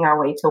finding our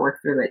way to work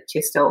through it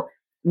to still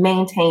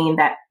maintain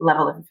that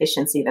level of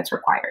efficiency that's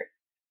required.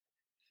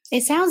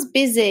 It sounds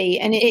busy,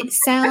 and it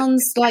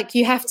sounds like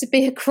you have to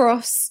be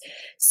across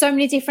so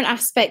many different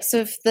aspects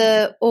of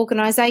the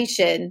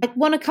organization. I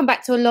want to come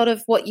back to a lot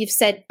of what you've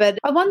said, but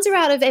I wonder,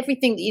 out of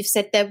everything that you've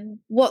said there,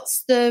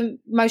 what's the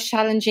most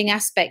challenging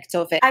aspect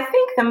of it? I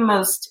think the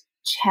most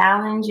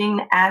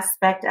challenging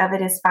aspect of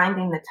it is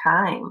finding the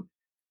time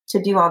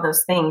to do all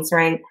those things,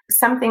 right?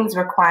 Some things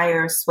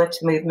require swift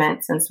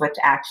movements and swift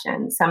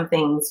action. Some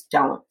things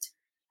don't.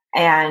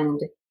 And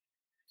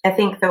I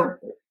think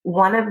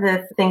one of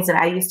the things that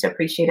I used to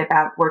appreciate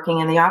about working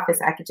in the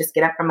office, I could just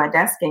get up from my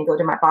desk and go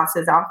to my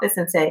boss's office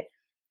and say,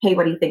 hey,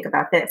 what do you think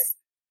about this?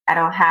 I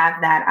don't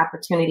have that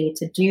opportunity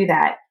to do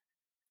that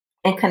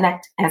and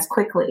connect as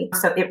quickly.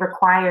 So it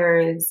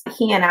requires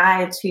he and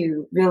I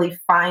to really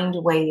find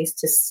ways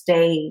to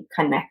stay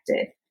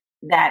connected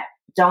that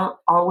don't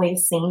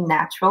always seem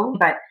natural.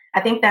 But I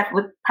think that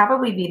would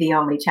probably be the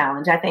only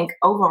challenge. I think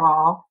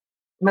overall,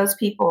 most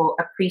people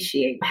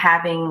appreciate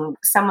having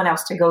someone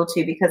else to go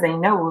to because they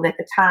know that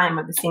the time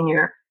of the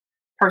senior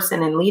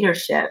person in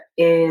leadership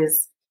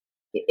it's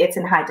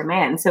in high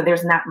demand. So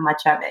there's not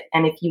much of it.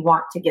 And if you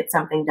want to get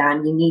something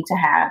done, you need to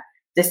have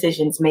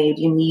decisions made.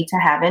 You need to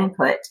have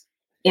input.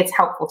 It's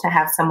helpful to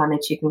have someone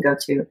that you can go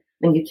to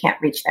when you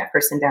can't reach that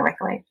person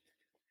directly.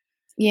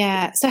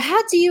 Yeah. So how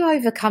do you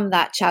overcome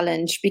that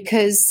challenge?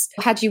 Because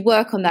how do you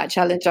work on that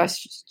challenge, I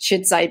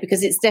should say,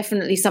 because it's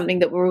definitely something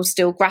that we're all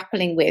still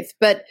grappling with.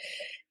 But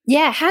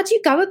yeah, how do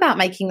you go about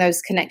making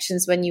those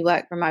connections when you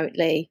work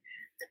remotely?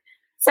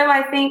 So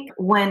I think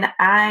when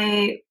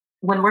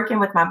working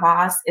with my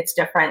boss, it's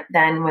different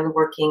than when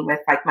working with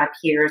like my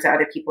peers or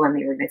other people in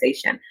the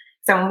organization.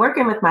 So when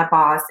working with my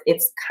boss,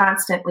 it's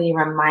constantly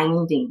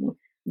reminding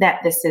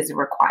that this is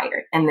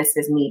required and this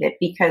is needed,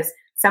 because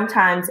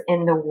sometimes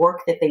in the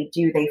work that they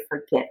do, they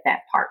forget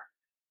that part.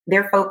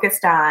 They're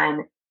focused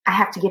on, I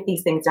have to get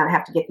these things done. I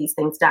have to get these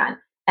things done.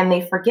 And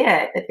they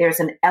forget that there's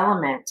an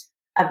element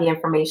of the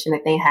information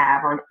that they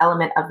have or an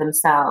element of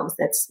themselves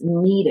that's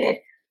needed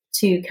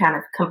to kind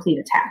of complete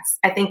a task.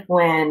 I think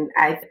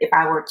if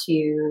I were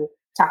to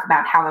talk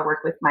about how I work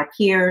with my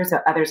peers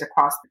or others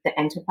across the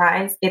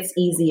enterprise, it's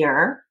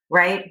easier,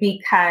 right?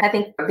 Because I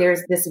think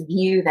there's this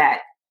view that,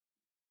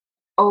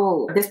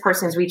 oh, this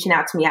person is reaching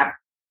out to me. I've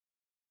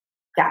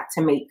got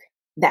to make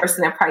that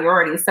person a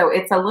priority. So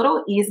it's a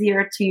little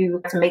easier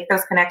to make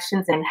those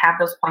connections and have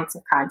those points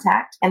of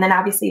contact. And then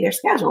obviously their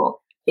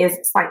schedule is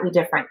slightly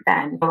different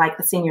than like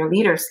the senior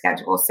leader's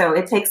schedule. So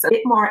it takes a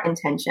bit more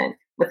intention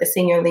with the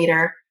senior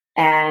leader.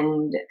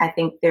 And I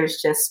think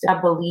there's just a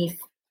belief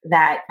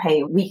that,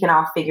 hey, we can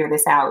all figure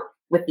this out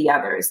with the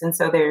others. And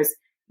so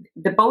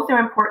both are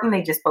important.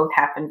 They just both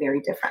happen very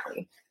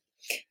differently.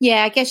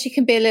 Yeah, I guess you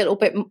can be a little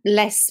bit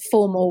less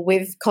formal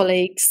with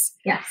colleagues.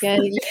 Yes. Yeah.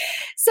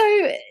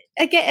 So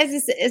again,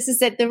 as I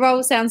said, the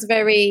role sounds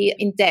very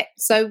in depth.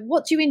 So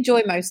what do you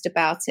enjoy most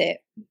about it?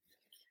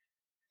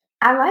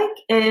 I like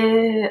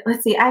it.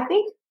 Let's see. I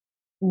think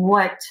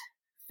what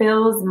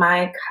fills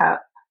my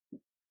cup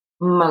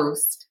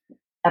most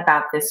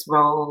about this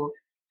role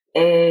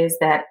is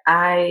that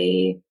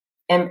I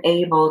am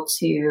able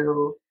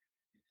to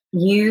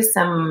use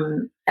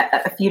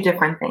a few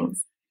different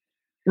things.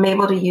 I'm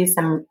able to use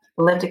some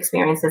lived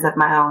experiences of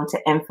my own to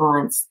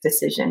influence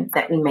decisions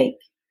that we make.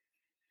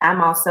 I'm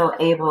also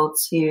able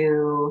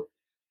to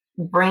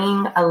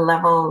bring a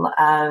level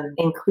of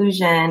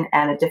inclusion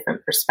and a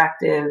different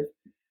perspective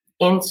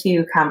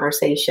into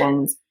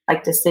conversations,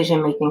 like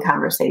decision-making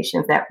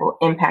conversations that will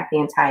impact the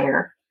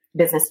entire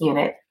business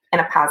unit in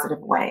a positive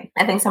way.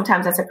 I think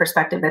sometimes that's a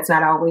perspective that's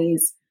not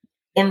always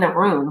in the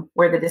room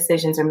where the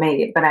decisions are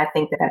made, but I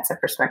think that that's a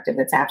perspective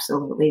that's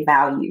absolutely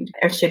valued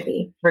or should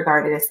be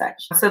regarded as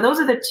such. So those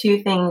are the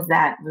two things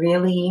that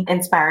really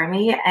inspire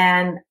me.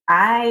 And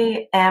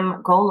I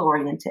am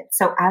goal-oriented.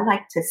 So I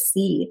like to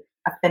see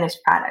a finished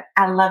product.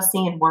 I love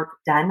seeing work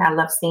done. I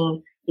love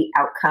seeing the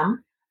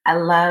outcome. I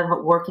love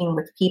working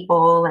with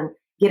people and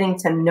getting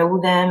to know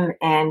them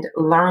and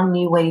learn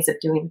new ways of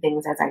doing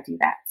things as I do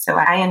that. So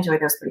I enjoy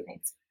those three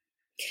things.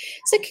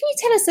 So can you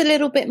tell us a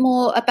little bit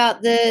more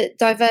about the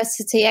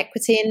diversity,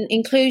 equity and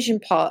inclusion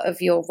part of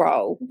your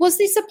role? Was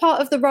this a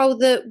part of the role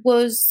that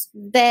was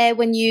there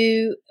when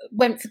you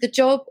went for the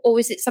job, or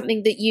is it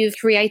something that you've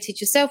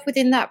created yourself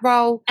within that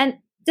role? And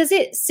does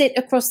it sit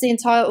across the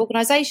entire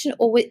organization,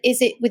 or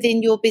is it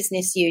within your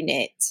business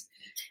unit?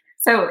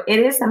 So it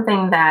is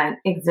something that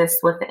exists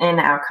within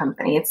our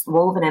company. It's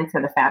woven into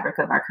the fabric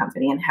of our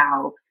company and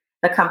how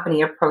the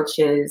company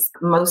approaches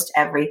most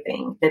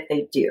everything that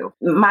they do.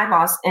 My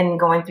boss, in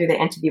going through the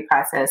interview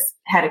process,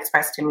 had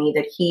expressed to me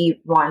that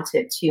he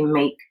wanted to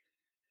make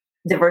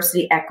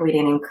diversity, equity,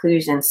 and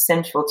inclusion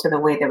central to the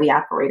way that we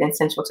operate and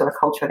central to the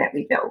culture that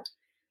we build.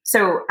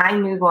 So I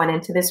knew going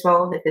into this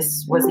role that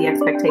this was the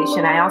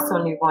expectation. I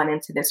also knew going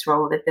into this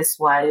role that this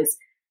was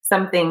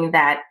something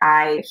that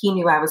he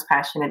knew I was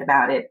passionate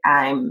about it.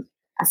 I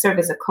serve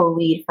as a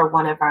co-lead for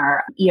one of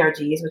our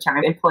ERGs, which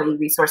are employee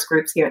resource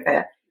groups here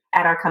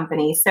at our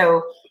company.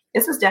 So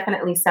this was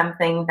definitely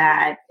something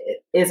that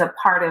is a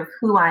part of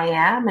who I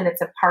am, and it's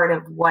a part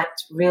of what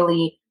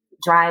really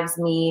drives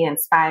me,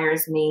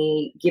 inspires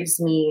me, gives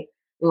me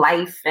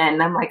life.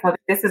 And I'm like, oh,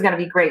 this is going to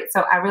be great.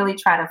 So I really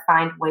try to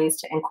find ways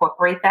to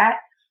incorporate that.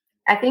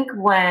 I think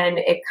when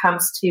it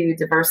comes to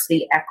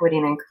diversity, equity,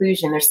 and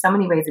inclusion, there's so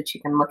many ways that you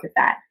can look at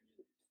that.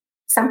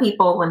 Some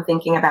people, when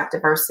thinking about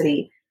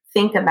diversity,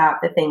 think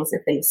about the things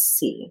that they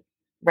see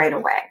right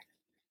away.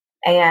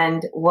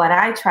 And what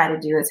I try to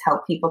do is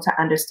help people to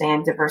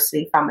understand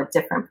diversity from a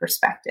different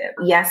perspective.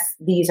 Yes,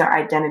 these are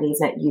identities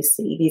that you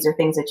see. These are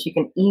things that you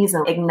can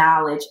easily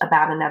acknowledge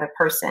about another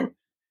person.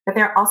 But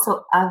there are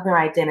also other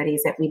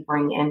identities that we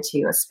bring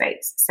into a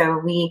space. So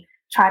we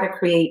try to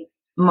create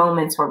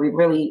moments where we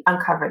really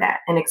uncover that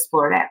and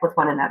explore that with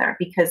one another,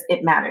 because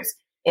it matters.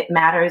 It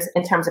matters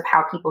in terms of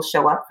how people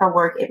show up for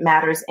work. It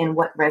matters in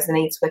what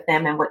resonates with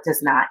them and what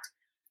does not.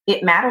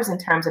 It matters in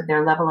terms of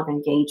their level of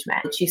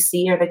engagement that you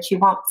see or that you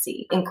won't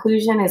see.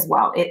 Inclusion as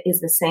well. It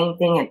is the same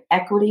thing, and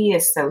equity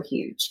is so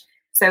huge.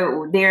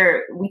 So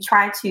we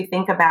try to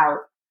think about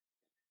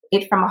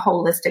it from a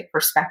holistic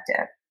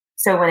perspective.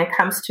 So when it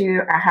comes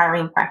to our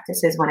hiring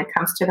practices, when it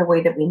comes to the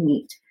way that we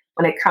meet,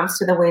 when it comes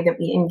to the way that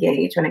we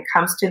engage, when it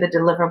comes to the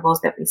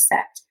deliverables that we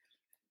set,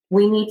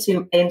 we need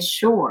to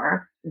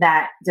ensure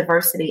that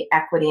diversity,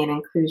 equity, and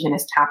inclusion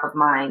is top of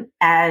mind,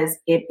 as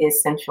it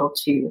is central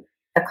to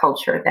the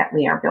culture that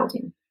we are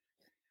building.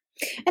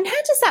 And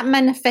how does that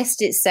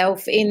manifest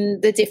itself in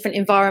the different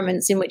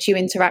environments in which you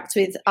interact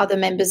with other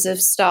members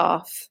of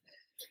staff?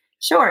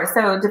 Sure.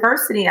 So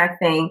diversity, I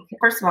think,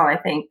 first of all, I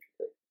think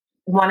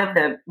one of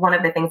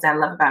the things I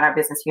love about our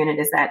business unit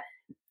is that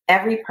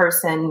every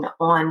person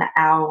on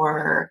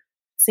our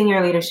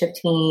senior leadership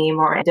team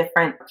or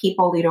different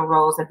people leader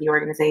roles of the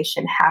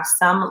organization have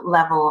some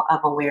level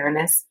of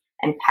awareness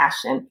and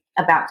passion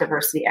about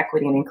diversity,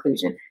 equity, and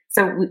inclusion.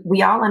 So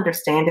we all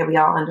understand it. We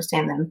all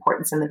understand the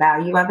importance and the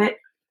value of it.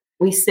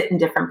 We sit in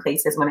different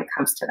places when it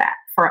comes to that.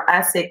 For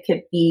us, it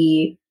could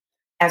be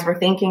as we're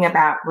thinking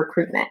about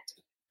recruitment,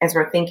 as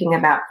we're thinking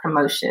about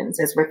promotions,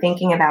 as we're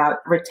thinking about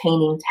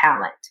retaining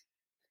talent,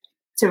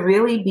 to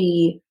really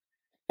be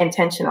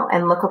intentional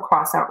and look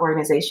across our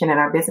organization and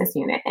our business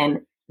unit and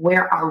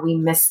where are we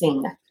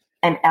missing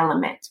an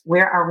element?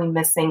 Where are we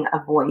missing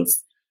a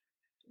voice?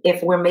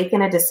 If we're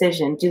making a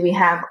decision, do we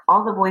have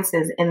all the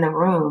voices in the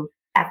room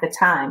at the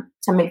time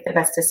to make the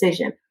best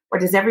decision? Or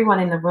does everyone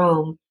in the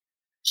room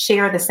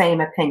share the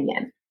same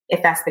opinion?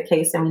 If that's the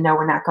case, then we know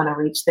we're not going to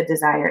reach the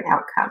desired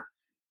outcome.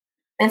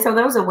 And so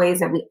those are ways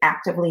that we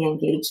actively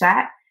engage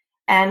that.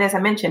 And as I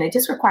mentioned, it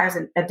just requires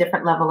a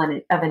different level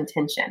of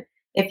intention.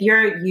 If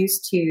you're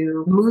used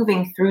to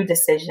moving through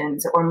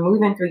decisions or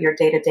moving through your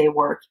day-to-day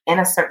work in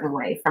a certain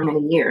way for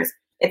many years,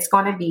 it's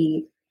going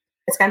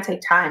to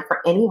take time for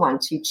anyone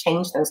to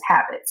change those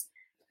habits.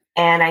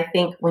 And I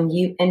think when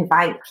you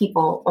invite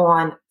people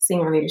on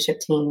senior leadership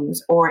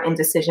teams or in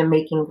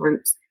decision-making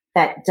groups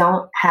that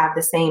don't have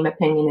the same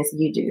opinion as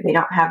you do, they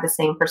don't have the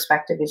same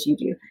perspective as you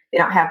do, they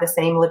don't have the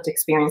same lived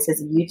experiences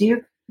as you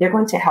do, they're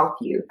going to help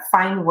you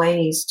find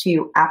ways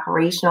to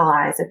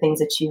operationalize the things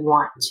that you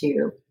want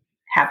to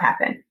have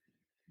happen.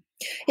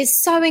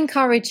 It's so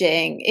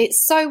encouraging.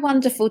 It's so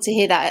wonderful to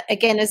hear that.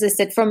 Again, as I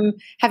said, from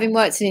having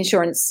worked in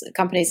insurance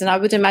companies, and I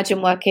would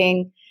imagine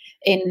working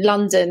in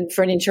London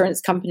for an insurance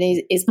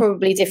company is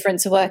probably different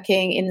to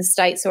working in the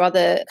States or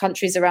other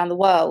countries around the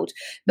world.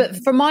 But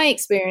from my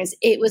experience,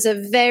 it was a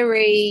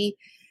very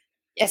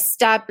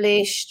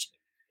established,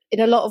 in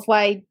a lot of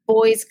ways,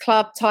 boys'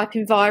 club type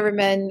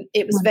environment.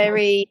 It was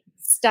very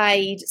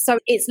stayed. So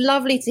it's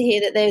lovely to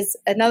hear that there's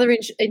another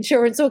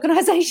insurance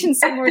organisation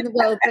somewhere in the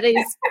world that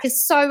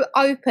is so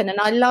open, and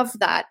I love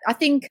that. I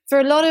think for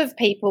a lot of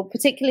people,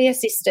 particularly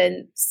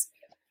assistants,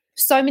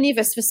 so many of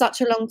us for such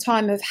a long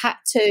time have had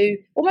to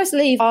almost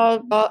leave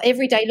our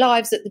everyday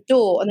lives at the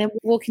door and then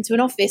walk into an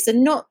office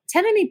and not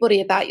tell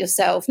anybody about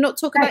yourself, not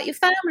talk about your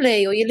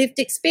family or your lived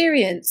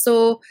experience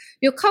or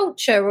your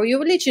culture or your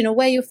religion or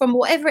where you're from,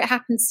 whatever it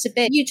happens to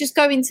be. You just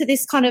go into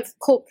this kind of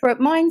corporate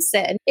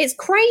mindset. And it's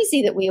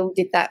crazy that we all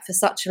did that for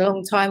such a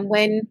long time,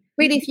 when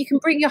really if you can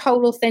bring your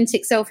whole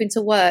authentic self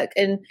into work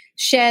and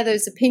share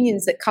those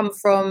opinions that come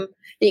from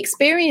the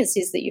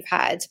experiences that you've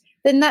had,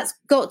 then that's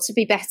got to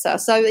be better.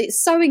 So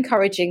it's so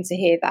encouraging to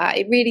hear that.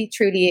 It really,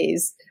 truly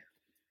is.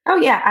 Oh,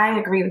 yeah, I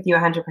agree with you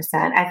 100%.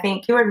 I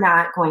think you're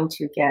not going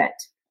to get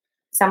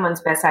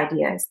someone's best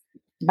ideas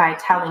by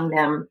telling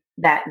them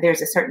that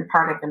there's a certain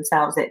part of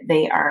themselves that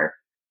they are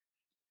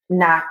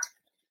not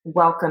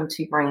welcome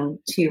to bring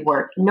to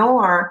work,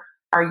 nor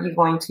are you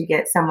going to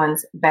get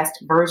someone's best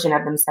version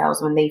of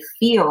themselves when they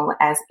feel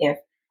as if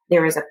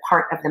there is a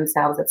part of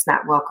themselves that's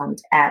not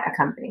welcomed at a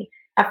company.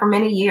 For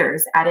many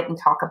years, I didn't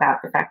talk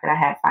about the fact that I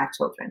had 5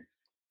 children.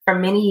 For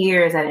many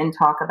years, I didn't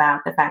talk about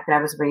the fact that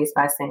I was raised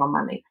by a single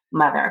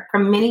mother. For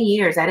many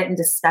years, I didn't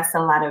discuss a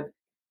lot of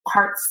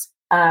parts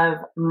of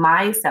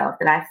myself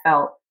that I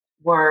felt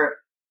were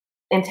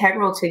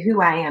integral to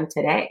who I am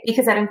today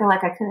because I didn't feel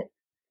like I could.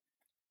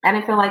 I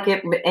didn't feel like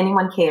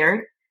anyone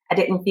cared. I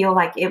didn't feel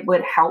like it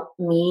would help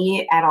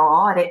me at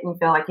all. I didn't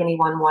feel like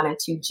anyone wanted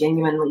to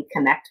genuinely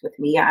connect with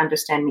me or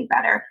understand me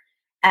better.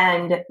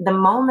 And the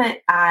moment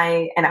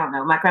I don't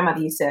know, my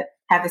grandmother used to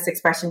have this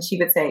expression. She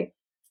would say,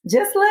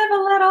 just live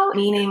a little,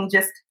 meaning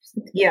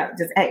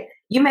hey,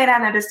 you may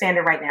not understand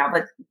it right now,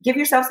 but give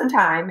yourself some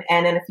time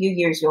and in a few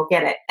years you'll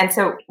get it. And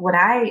so what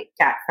I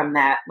got from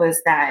that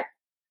was that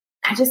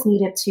I just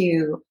needed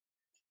to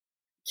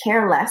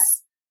care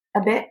less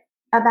a bit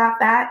about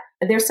that.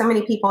 There's so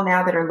many people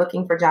now that are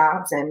looking for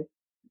jobs and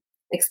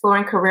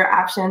exploring career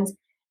options,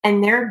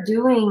 and they're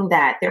doing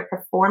that. They're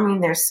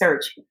performing their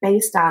search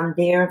based on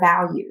their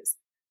values,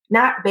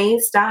 not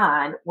based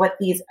on what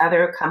these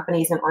other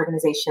companies and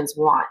organizations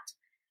want.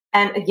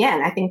 And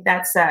again, I think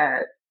it's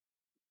a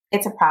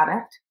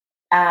byproduct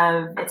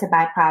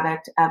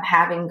of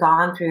having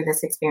gone through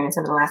this experience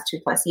over the last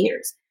 2+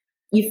 years.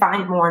 You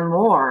find more and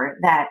more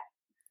that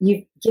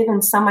you've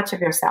given so much of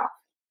yourself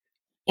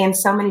in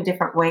so many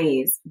different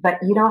ways, but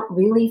you don't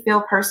really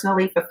feel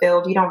personally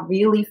fulfilled. You don't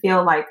really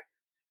feel like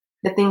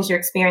the things you're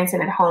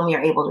experiencing at home,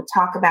 you're able to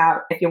talk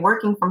about. If you're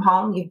working from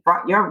home, you've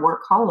brought your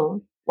work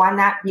home. Why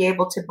not be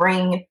able to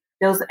bring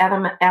those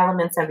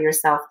elements of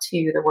yourself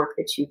to the work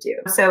that you do?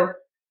 So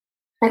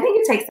I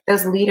think it takes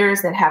those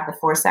leaders that have the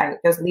foresight,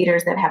 those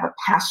leaders that have a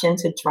passion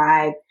to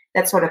drive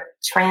that sort of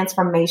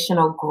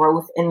transformational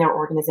growth in their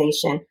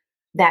organization,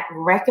 that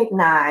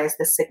recognize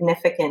the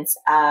significance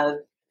of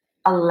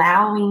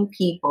allowing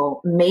people,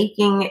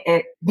 making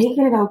it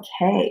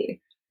okay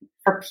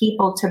for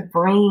people to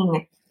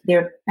bring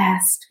their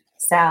best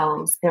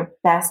selves, their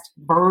best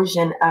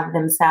version of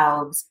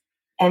themselves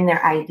and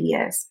their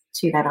ideas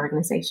to that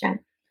organization.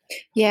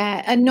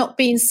 Yeah, and not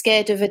being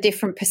scared of a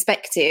different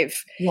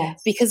perspective.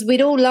 Yes, because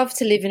we'd all love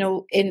to live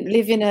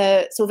in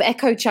a sort of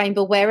echo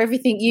chamber where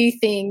everything you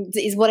think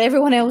is what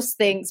everyone else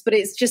thinks, but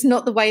it's just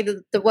not the way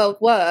that the world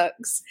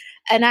works.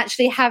 And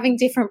actually having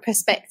different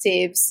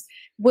perspectives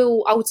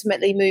will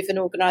ultimately move an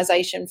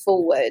organisation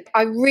forward.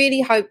 I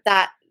really hope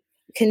that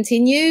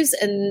continues,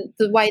 and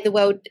the way the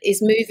world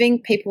is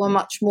moving, people are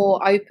much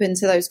more open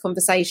to those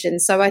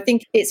conversations. So I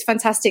think it's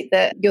fantastic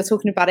that you're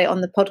talking about it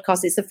on the podcast.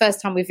 It's the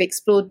first time we've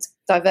explored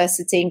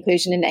diversity,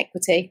 inclusion and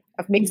equity.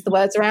 I've mixed the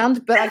words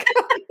around, but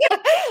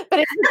but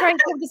it's a great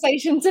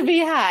conversation to be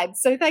had.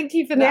 So thank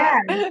you for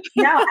that. Yeah.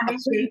 No, I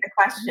appreciate the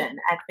question.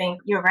 I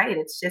think you're right.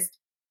 It's just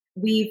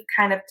we've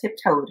kind of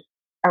tiptoed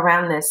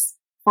around this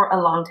for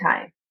a long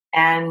time.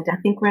 And I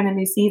think we're in a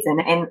new season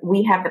and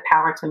we have the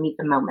power to meet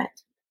the moment.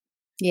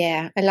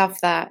 Yeah, I love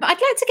that. I'd like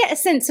to get a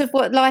sense of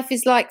what life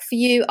is like for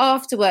you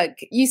after work.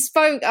 You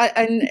spoke,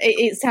 and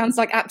it sounds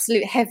like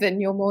absolute heaven,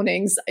 your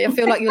mornings. I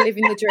feel like you're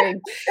living the dream.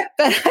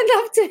 But I'd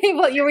love to hear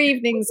what your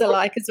evenings are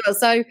like as well.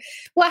 So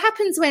what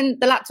happens when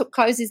the laptop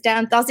closes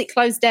down? Does it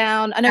close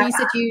down? I know you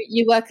said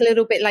you work a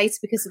little bit later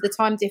because of the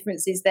time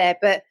differences there,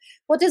 but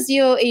what does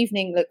your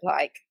evening look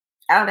like?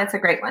 Oh, that's a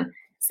great one.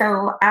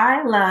 So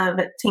I love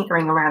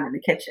tinkering around in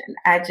the kitchen.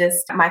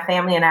 My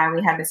family and I,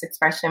 we have this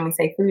expression, we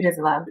say food is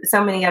love.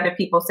 So many other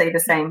people say the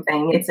same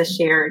thing. It's a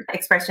shared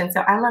expression. So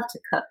I love to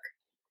cook.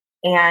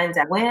 And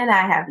when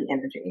I have the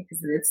energy,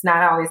 because it's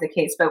not always the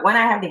case, but when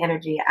I have the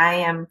energy, I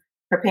am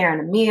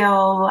preparing a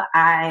meal.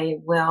 I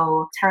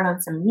will turn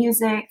on some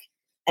music,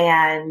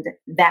 and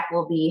that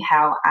will be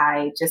how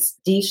I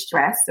just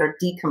de-stress or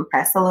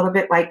decompress a little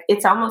bit. Like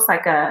it's almost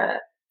like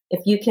if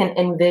you can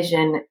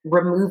envision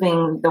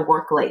removing the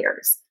work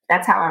layers,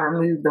 that's how I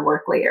remove the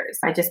work layers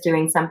by just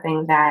doing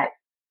something that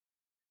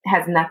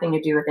has nothing to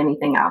do with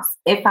anything else.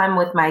 If I'm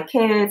with my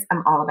kids,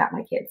 I'm all about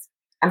my kids.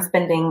 I'm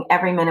spending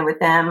every minute with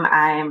them.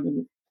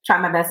 I'm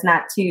trying my best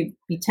not to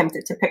be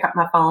tempted to pick up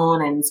my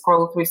phone and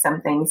scroll through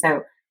something.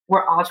 So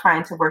we're all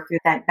trying to work through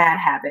that bad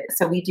habit.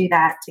 So we do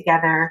that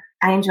together.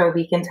 I enjoy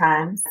weekend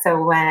times.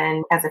 So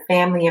when, as a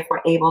family, if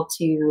we're able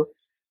to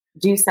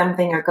do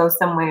something or go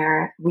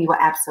somewhere, we will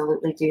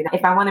absolutely do that.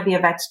 If I want to be a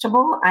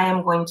vegetable, I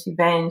am going to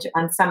binge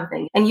on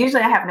something. And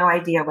usually I have no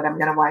idea what I'm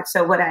going to watch.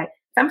 So what I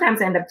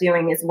sometimes end up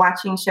doing is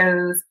watching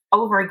shows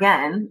over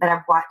again that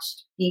I've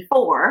watched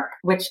before,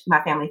 which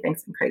my family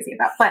thinks I'm crazy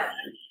about. But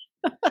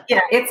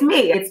it's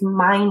me. It's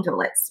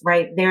mindless,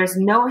 right? There's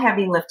no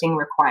heavy lifting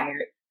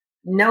required,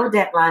 no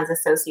deadlines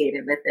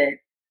associated with it.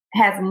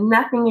 It has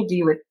nothing to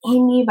do with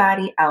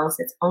anybody else.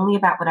 It's only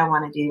about what I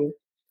want to do.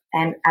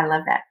 And I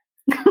love that.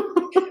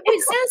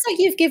 It sounds like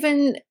you've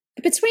given,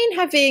 between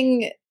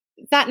having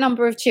that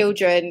number of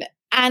children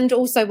and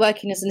also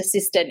working as an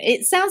assistant,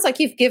 it sounds like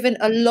you've given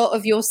a lot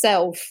of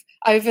yourself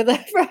over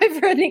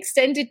an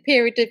extended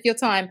period of your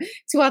time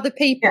to other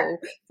people.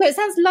 Yeah. So it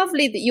sounds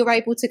lovely that you're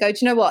able to go, do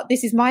you know what,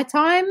 this is my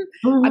time.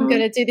 Mm-hmm. I'm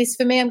going to do this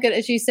for me.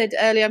 As you said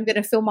earlier, I'm going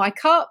to fill my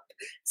cup.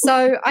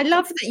 So I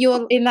love that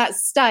you're in that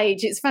stage.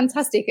 It's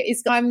fantastic.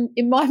 I'm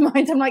in my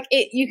mind, I'm like,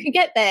 you can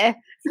get there.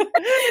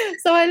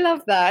 So I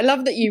love that. I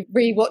love that you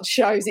rewatch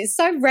shows. It's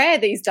so rare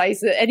these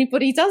days that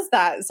anybody does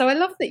that. So I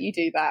love that you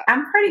do that.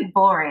 I'm pretty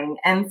boring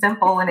and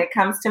simple when it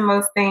comes to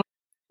most things.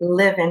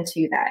 Live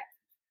into that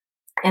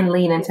and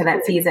lean into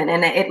that season.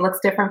 And it looks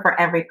different for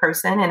every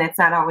person, and it's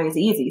not always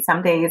easy.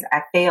 Some days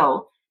I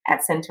fail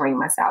at centering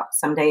myself.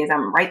 Some days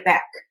I'm right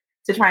back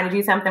to trying to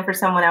do something for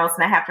someone else,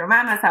 and I have to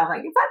remind myself,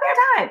 like, it's not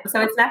their time.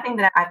 So it's nothing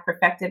that I've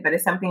perfected, but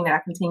it's something that I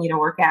continue to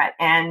work at.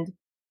 And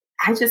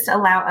I just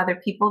allow other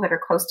people that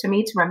are close to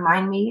me to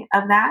remind me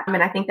of that. I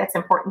mean, I think that's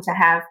important to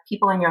have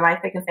people in your life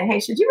that can say, hey,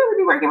 should you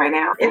really be working right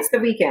now? It's the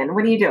weekend.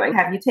 What are you doing?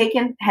 Have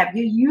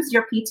you used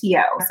your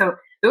PTO? So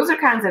those are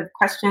kinds of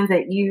questions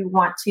that you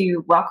want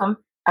to welcome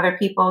other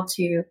people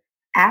to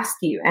ask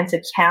you and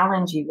to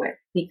challenge you with,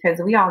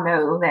 because we all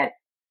know that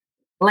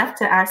left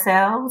to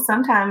ourselves,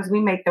 sometimes we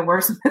make the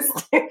worst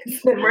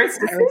mistakes, the worst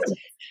decisions.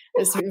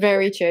 That's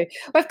very true.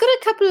 Well, I've got a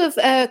couple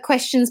of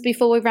questions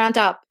before we round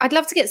up. I'd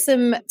love to get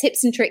some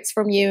tips and tricks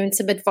from you and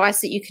some advice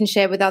that you can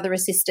share with other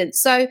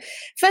assistants. So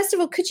first of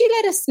all, could you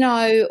let us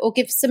know or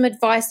give some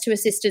advice to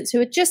assistants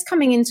who are just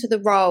coming into the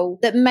role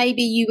that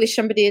maybe you wish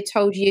somebody had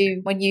told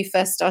you when you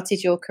first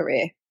started your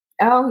career?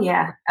 Oh,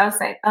 yeah.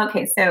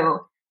 Okay,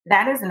 so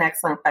that is an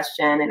excellent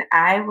question. And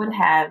I would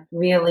have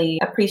really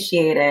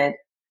appreciated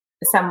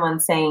someone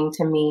saying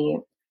to me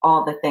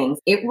all the things.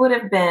 It would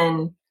have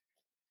been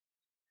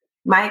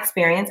my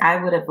experience. I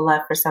would have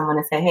loved for someone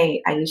to say,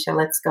 hey, Aisha,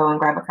 let's go and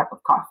grab a cup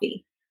of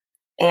coffee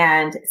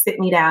and sit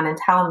me down and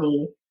tell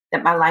me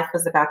that my life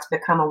was about to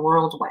become a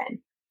whirlwind,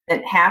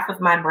 that half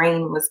of my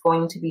brain was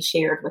going to be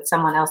shared with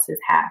someone else's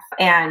half.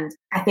 And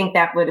I think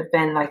that would have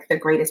been like the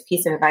greatest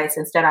piece of advice.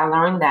 Instead, I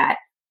learned that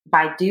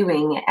by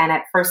doing. And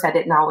at first, I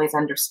didn't always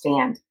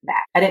understand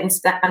that. I didn't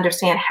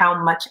understand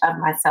how much of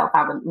myself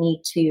I would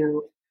need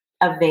to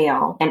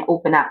avail and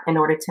open up in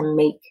order to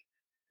make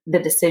the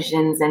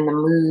decisions and the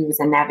moves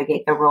and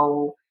navigate the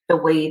role the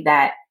way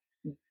that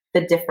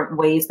the different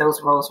ways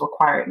those roles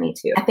required me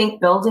to. I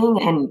think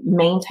building and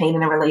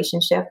maintaining a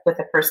relationship with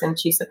the person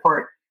that you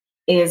support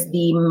is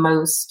the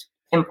most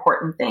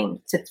important thing,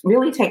 to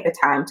really take the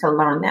time to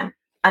learn them,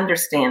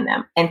 understand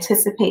them,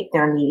 anticipate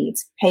their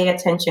needs, pay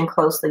attention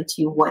closely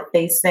to what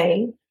they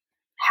say,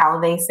 how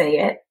they say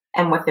it,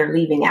 and what they're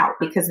leaving out,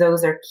 because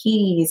those are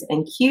keys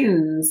and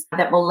cues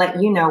that will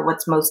let you know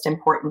what's most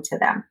important to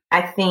them.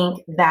 I think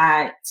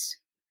that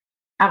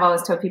I've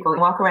always told people,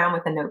 walk around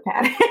with a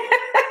notepad.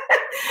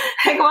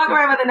 Walk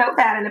around with a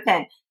notepad and a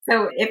pen.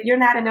 So if you're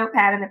not a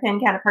notepad and a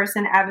pen kind of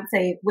person, I would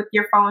say whip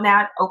your phone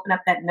out, open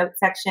up that note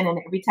section, and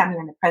every time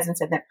you're in the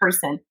presence of that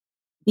person,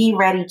 be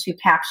ready to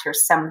capture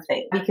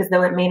something, because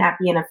though it may not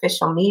be an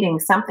official meeting,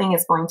 something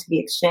is going to be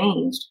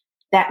exchanged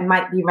that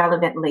might be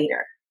relevant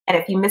later. And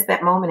if you miss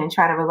that moment and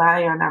try to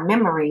rely on our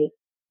memory,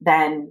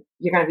 then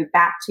you're going to be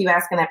back to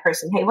asking that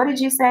person, hey, what did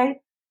you say?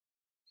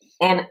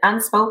 And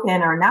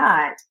unspoken or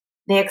not,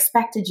 they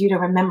expected you to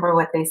remember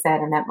what they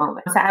said in that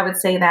moment. So I would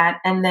say that.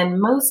 And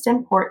then most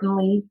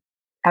importantly,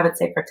 I would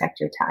say protect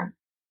your time.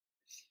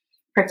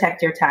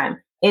 Protect your time.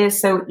 It is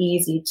so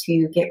easy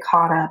to get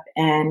caught up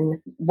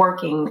in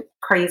working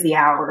crazy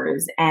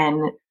hours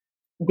and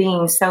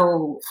being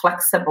so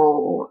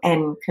flexible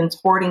and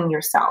contorting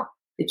yourself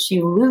that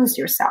you lose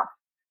yourself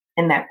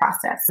in that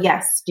process.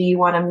 Yes. Do you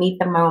want to meet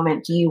the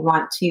moment? Do you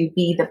want to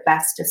be the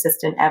best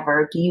assistant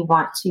ever? Do you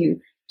want to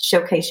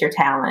showcase your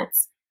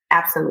talents?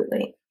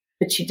 Absolutely.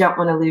 But you don't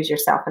want to lose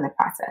yourself in the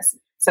process.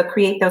 So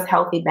create those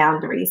healthy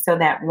boundaries so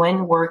that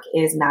when work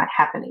is not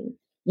happening,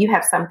 you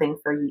have something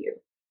for you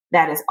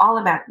that is all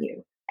about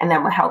you and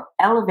that will help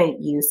elevate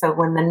you. So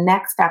when the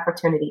next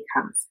opportunity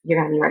comes, you're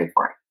going to be ready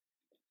for it.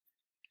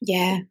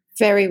 Yeah,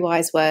 very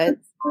wise words.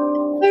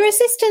 For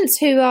assistants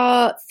who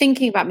are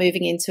thinking about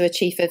moving into a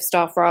chief of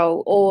staff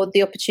role, or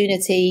the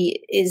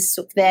opportunity is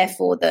sort of there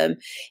for them,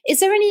 is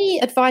there any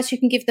advice you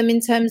can give them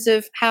in terms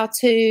of how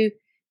to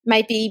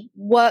maybe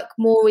work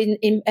more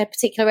in a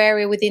particular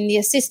area within the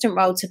assistant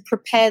role to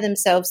prepare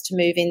themselves to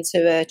move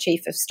into a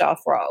chief of staff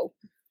role?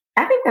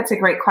 I think that's a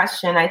great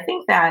question. I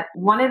think that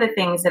one of the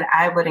things that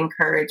I would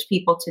encourage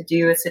people to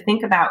do is to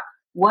think about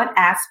what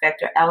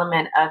aspect or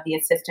element of the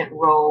assistant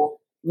role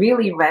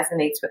really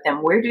resonates with them.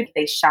 Where do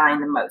they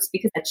shine the most?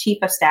 Because a chief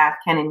of staff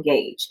can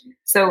engage.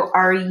 So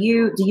do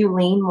you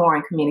lean more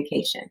in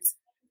communications?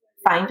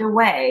 Find a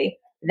way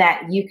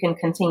that you can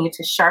continue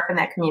to sharpen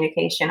that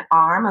communication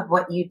arm of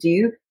what you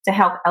do to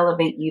help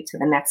elevate you to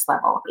the next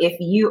level. If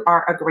you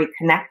are a great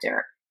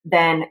connector,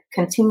 then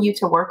continue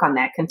to work on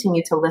that.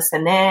 Continue to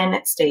listen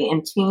in, stay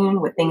in tune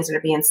with things that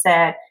are being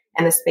said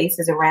and the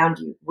spaces around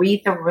you.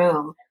 Read the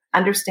room.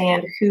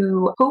 Understand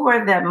who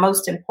are the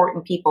most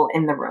important people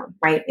in the room,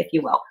 right? If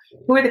you will.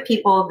 Who are the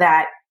people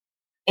that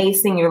a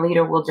senior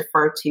leader will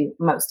defer to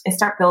most, and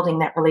start building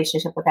that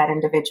relationship with that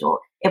individual.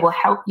 It will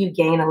help you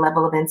gain a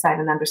level of insight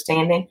and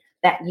understanding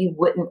that you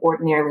wouldn't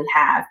ordinarily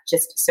have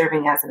just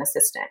serving as an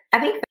assistant. I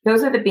think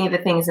those are the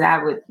things that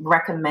I would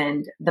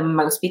recommend the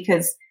most,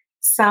 because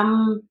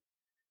some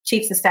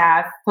chiefs of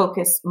staff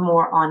focus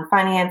more on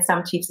finance.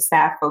 Some chiefs of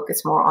staff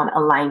focus more on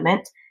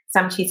alignment.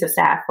 Some chiefs of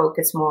staff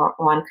focus more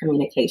on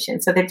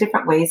communication. So there are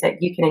different ways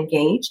that you can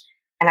engage.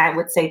 And I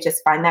would say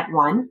just find that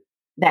one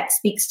that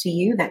speaks to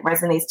you, that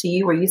resonates to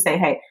you, where you say,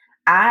 hey,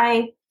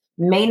 I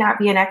may not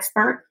be an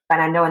expert, but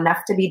I know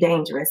enough to be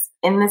dangerous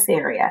in this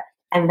area.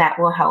 And that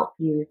will help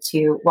you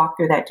to walk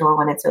through that door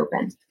when it's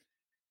opened.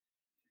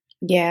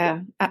 Yeah,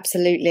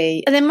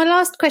 absolutely. And then my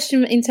last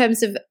question in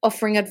terms of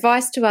offering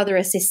advice to other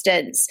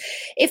assistants,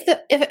 if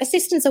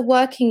assistants are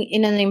working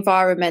in an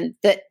environment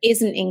that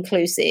isn't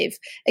inclusive,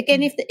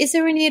 again, is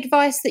there any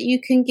advice that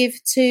you can give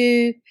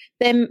to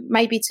them,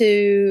 maybe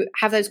to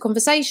have those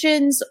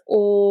conversations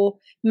or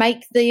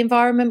make the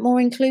environment more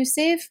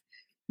inclusive?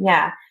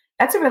 Yeah,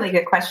 that's a really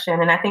good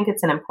question. And I think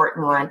it's an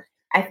important one.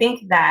 I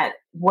think that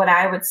what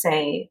I would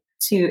say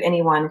to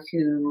anyone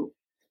who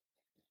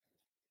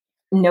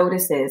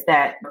notices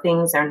that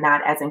things are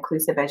not as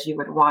inclusive as you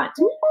would want,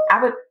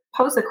 I would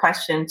pose a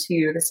question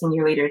to the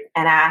senior leader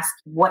and ask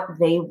what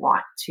they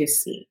want to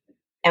see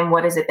and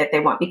what is it that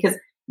they want, because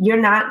you're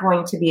not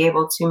going to be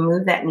able to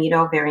move that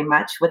needle very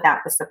much without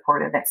the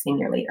support of that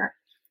senior leader.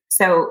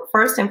 So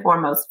first and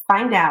foremost,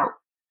 find out,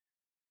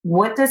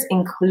 what does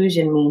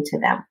inclusion mean to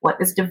them? What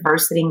does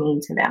diversity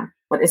mean to them?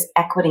 What does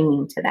equity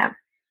mean to them?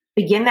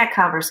 Begin that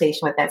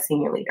conversation with that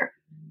senior leader.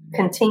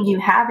 Continue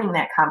having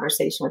that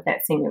conversation with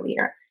that senior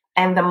leader.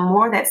 And the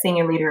more that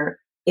senior leader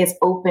is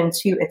open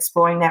to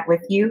exploring that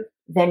with you,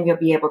 then you'll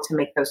be able to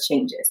make those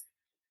changes.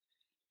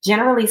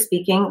 Generally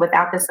speaking,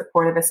 without the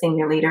support of a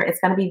senior leader, it's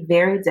going to be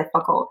very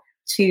difficult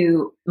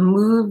to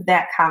move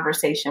that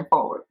conversation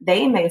forward.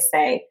 They may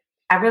say,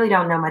 I really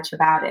don't know much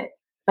about it,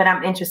 but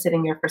I'm interested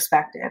in your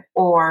perspective.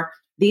 Or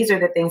these are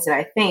the things that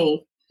I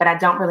think, but I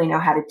don't really know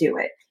how to do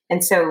it.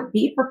 And so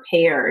be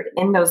prepared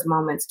in those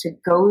moments to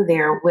go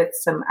there with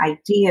some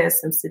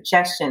ideas, some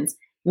suggestions.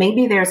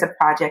 Maybe there's a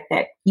project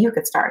that you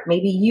could start.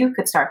 Maybe you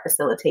could start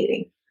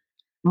facilitating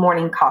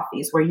morning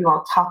coffees where you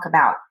all talk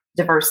about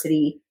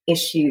diversity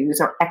issues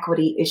or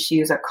equity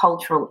issues or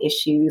cultural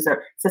issues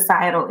or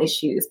societal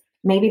issues.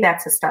 Maybe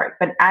that's a start.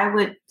 But I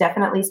would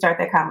definitely start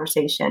that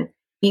conversation.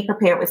 Be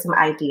prepared with some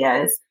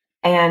ideas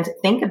and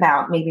think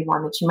about maybe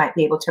one that you might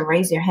be able to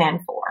raise your hand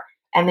for,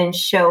 and then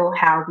show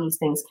how these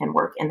things can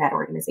work in that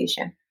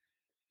organization.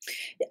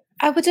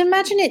 I would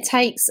imagine it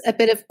takes a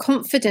bit of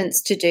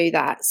confidence to do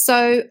that.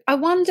 So I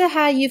wonder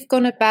how you've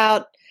gone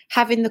about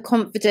having the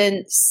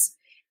confidence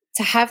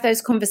to have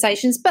those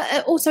conversations,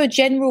 but also a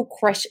general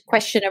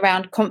question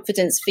around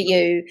confidence for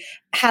you,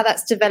 how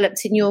that's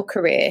developed in your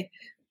career.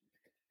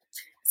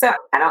 So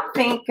I don't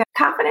think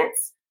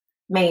confidence,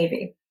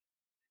 maybe.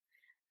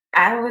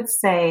 I would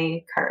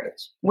say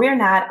courage. We're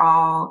not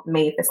all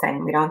made the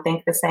same. We don't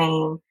think the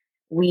same.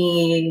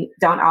 We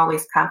don't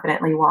always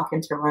confidently walk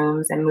into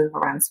rooms and move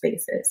around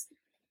spaces.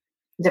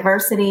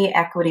 Diversity,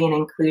 equity, and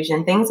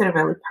inclusion, things that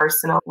are really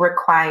personal,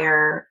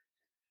 require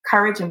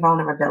courage and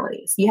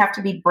vulnerability. So you have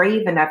to be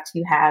brave enough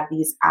to have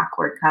these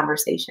awkward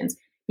conversations.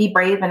 Be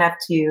brave enough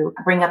to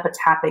bring up a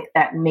topic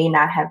that may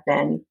not have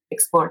been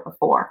explored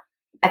before.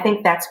 I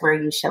think that's where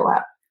you show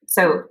up.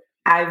 So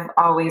I've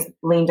always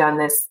leaned on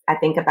this. I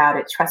think about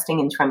it, trusting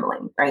and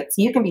trembling, right?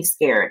 So you can be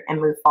scared and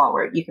move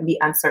forward. You can be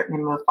uncertain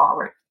and move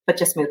forward, but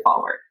just move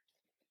forward.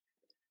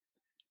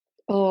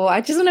 Oh, I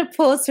just want to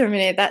pause for a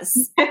minute.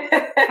 That's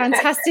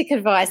fantastic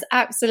advice.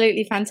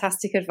 Absolutely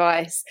fantastic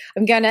advice.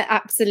 I'm going to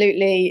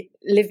absolutely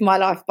live my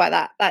life by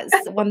that. That's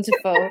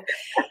wonderful.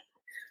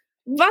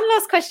 One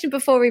last question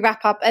before we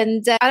wrap up.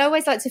 And I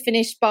always like to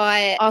finish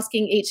by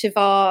asking each of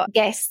our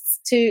guests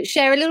to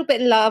share a little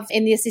bit of love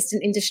in the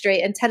assistant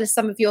industry and tell us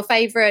some of your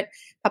favorite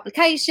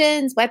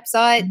publications,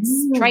 websites,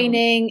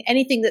 training,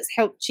 anything that's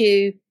helped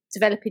you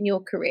develop in your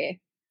career.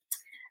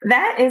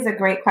 That is a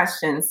great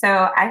question.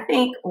 So I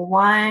think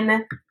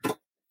one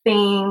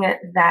thing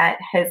that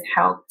has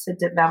helped to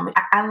develop,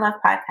 I love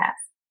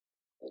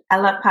podcasts. I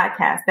love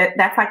podcasts.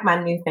 That's like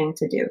my new thing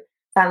to do.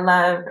 I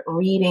love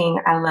reading.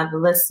 I love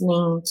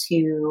listening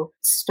to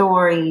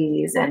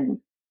stories, and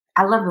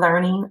I love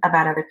learning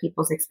about other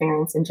people's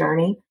experience and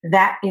journey.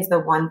 That is the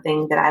one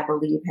thing that I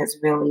believe has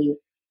really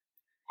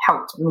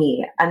helped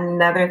me.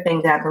 Another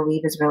thing that I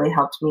believe has really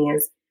helped me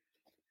is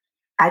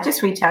I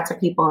just reach out to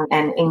people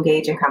and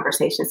engage in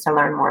conversations to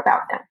learn more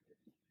about them.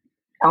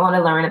 I want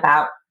to learn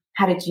about,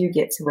 how did you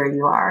get to where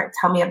you are?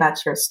 Tell me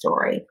about your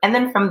story. And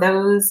then from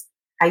those,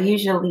 I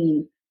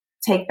usually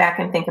take back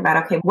and think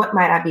about, okay, what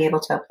might I be able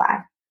to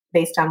apply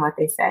based on what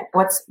they said?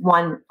 What's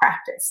one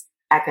practice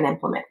I can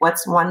implement?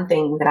 What's one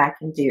thing that I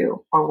can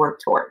do or work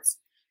towards?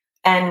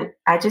 And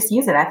I just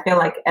use it. I feel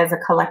like as a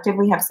collective,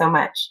 we have so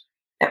much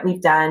that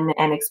we've done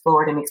and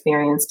explored and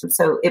experienced.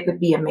 So it would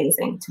be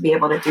amazing to be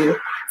able to do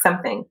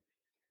something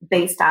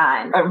based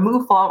on or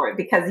move forward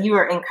because you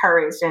were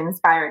encouraged and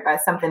inspired by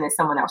something that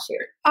someone else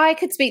shared. I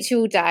could speak to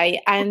you all day,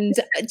 and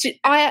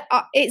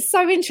it's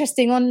so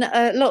interesting. On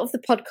a lot of the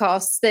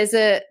podcasts, there's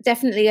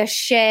definitely a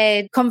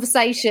shared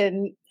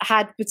conversation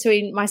had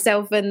between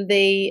myself and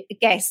the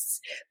guests.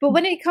 But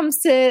when it comes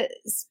to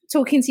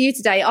talking to you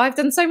today, I've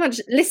done so much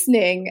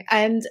listening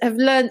and have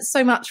learned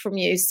so much from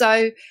you.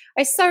 So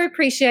I so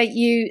appreciate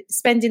you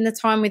spending the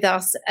time with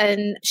us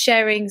and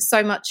sharing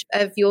so much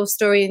of your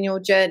story and your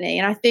journey.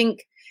 And I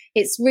think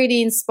it's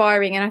really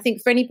inspiring. And I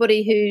think for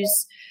anybody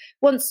who's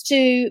wants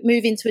to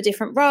move into a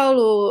different role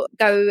or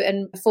go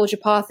and forge a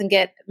path and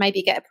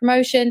maybe get a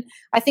promotion,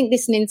 I think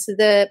listening to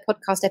the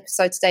podcast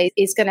episode today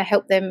is going to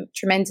help them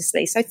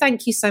tremendously. So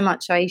thank you so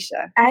much,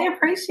 Aisha. I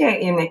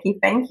appreciate you, Nikki.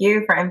 Thank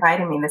you for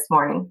inviting me this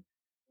morning.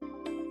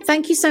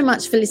 Thank you so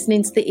much for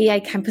listening to the EA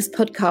Campus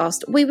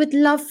podcast. We would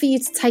love for you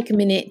to take a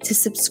minute to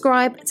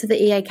subscribe to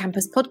the EA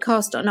Campus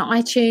podcast on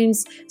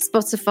iTunes,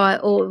 Spotify,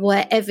 or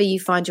wherever you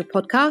find your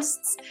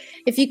podcasts.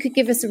 If you could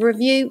give us a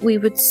review, we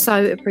would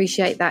so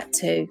appreciate that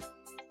too.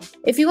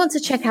 If you want to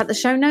check out the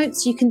show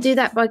notes, you can do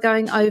that by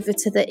going over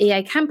to the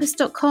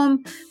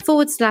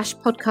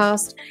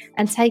eacampus.com/podcast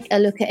and take a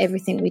look at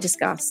everything we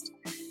discussed.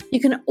 You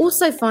can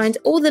also find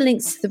all the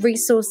links to the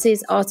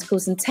resources,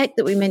 articles, and tech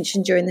that we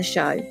mentioned during the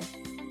show.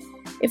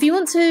 If you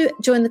want to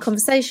join the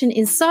conversation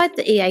inside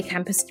the EA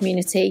Campus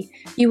community,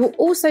 you will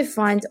also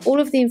find all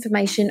of the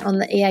information on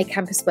the EA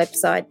Campus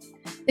website.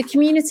 The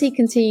community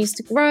continues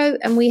to grow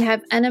and we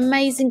have an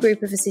amazing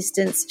group of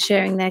assistants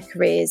sharing their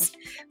careers.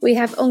 We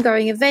have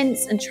ongoing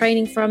events and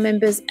training for our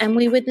members, and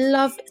we would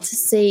love to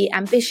see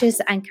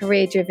ambitious and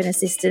career-driven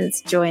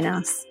assistants join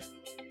us.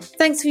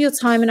 Thanks for your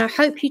time, and I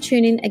hope you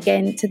tune in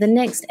again to the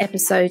next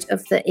episode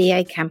of the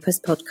EA Campus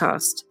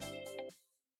podcast.